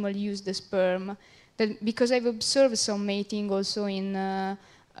the female use the sperm. Because I've observed some mating also in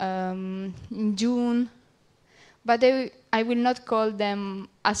June, but I will not call them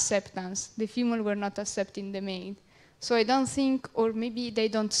acceptance. The female were not accepting the mate. So I don't think, or maybe they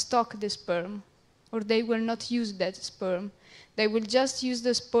don't stock the sperm, or they will not use that sperm. They will just use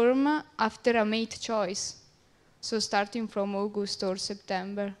the sperm after a mate choice, so starting from August or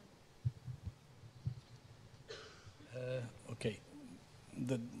September. Okay.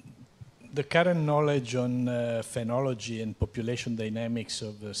 The current knowledge on phenology and population dynamics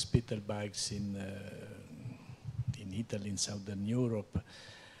of spitterbugs in Italy, in Southern Europe,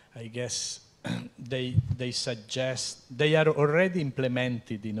 I guess they suggest, they are already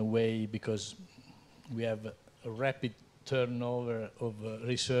implemented in a way because we have a rapid turnover of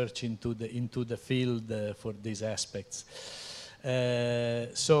research into the field for these aspects.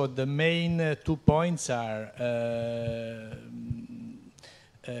 So the main 2 points are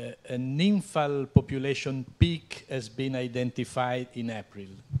a nymphal population peak has been identified in April.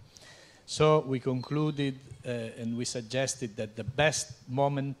 So we concluded and we suggested that the best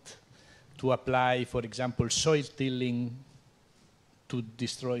moment to apply, for example, soil tilling to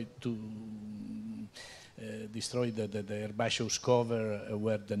destroy the herbaceous cover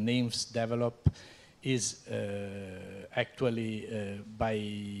where the nymphs develop is actually by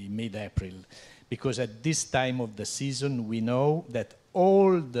mid-April. Because at this time of the season, we know that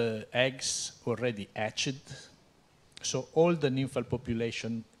all the eggs already hatched, so all the nymphal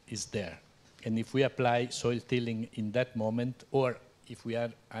population is there. And if we apply soil tilling in that moment, or if we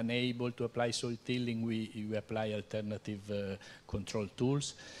are unable to apply soil tilling, we apply alternative control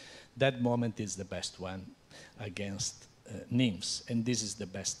tools, that moment is the best one against nymphs. And this is the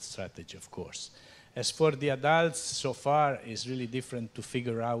best strategy, of course. As for the adults, so far, it's really different to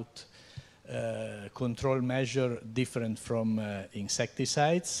figure out control measure different from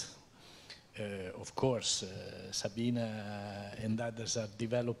insecticides. Of course, Sabina and others are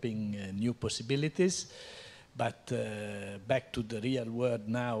developing new possibilities, but back to the real world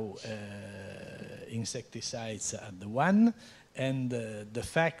now, insecticides are the one, and the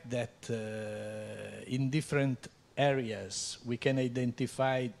fact that in different areas we can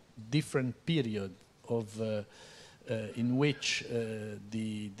identify different period of in which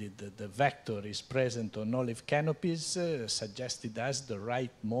the vector is present on olive canopies suggested us the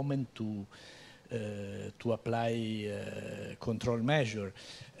right moment to apply control measure.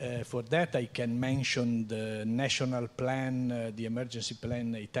 For that, I can mention the national plan, the emergency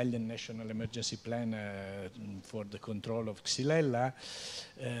plan, Italian national emergency plan for the control of Xylella.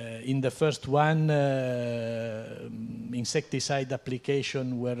 In the first one, insecticide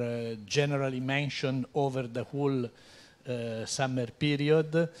application were generally mentioned over the whole summer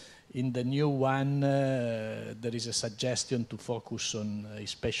period. In the new one, there is a suggestion to focus on,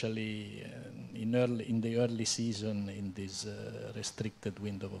 especially in the early season, in this restricted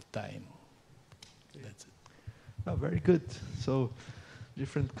window of time. That's it. Oh, very good. So,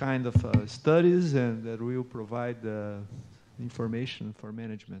 different kind of studies, and that will provide information for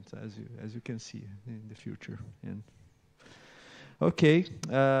management, as you can see in the future. And okay,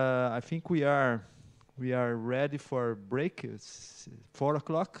 I think we are ready for break. It's 4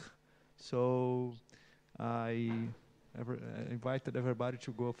 o'clock. So I invited everybody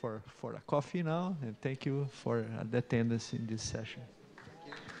to go for a coffee now, and thank you for the attendance in this session.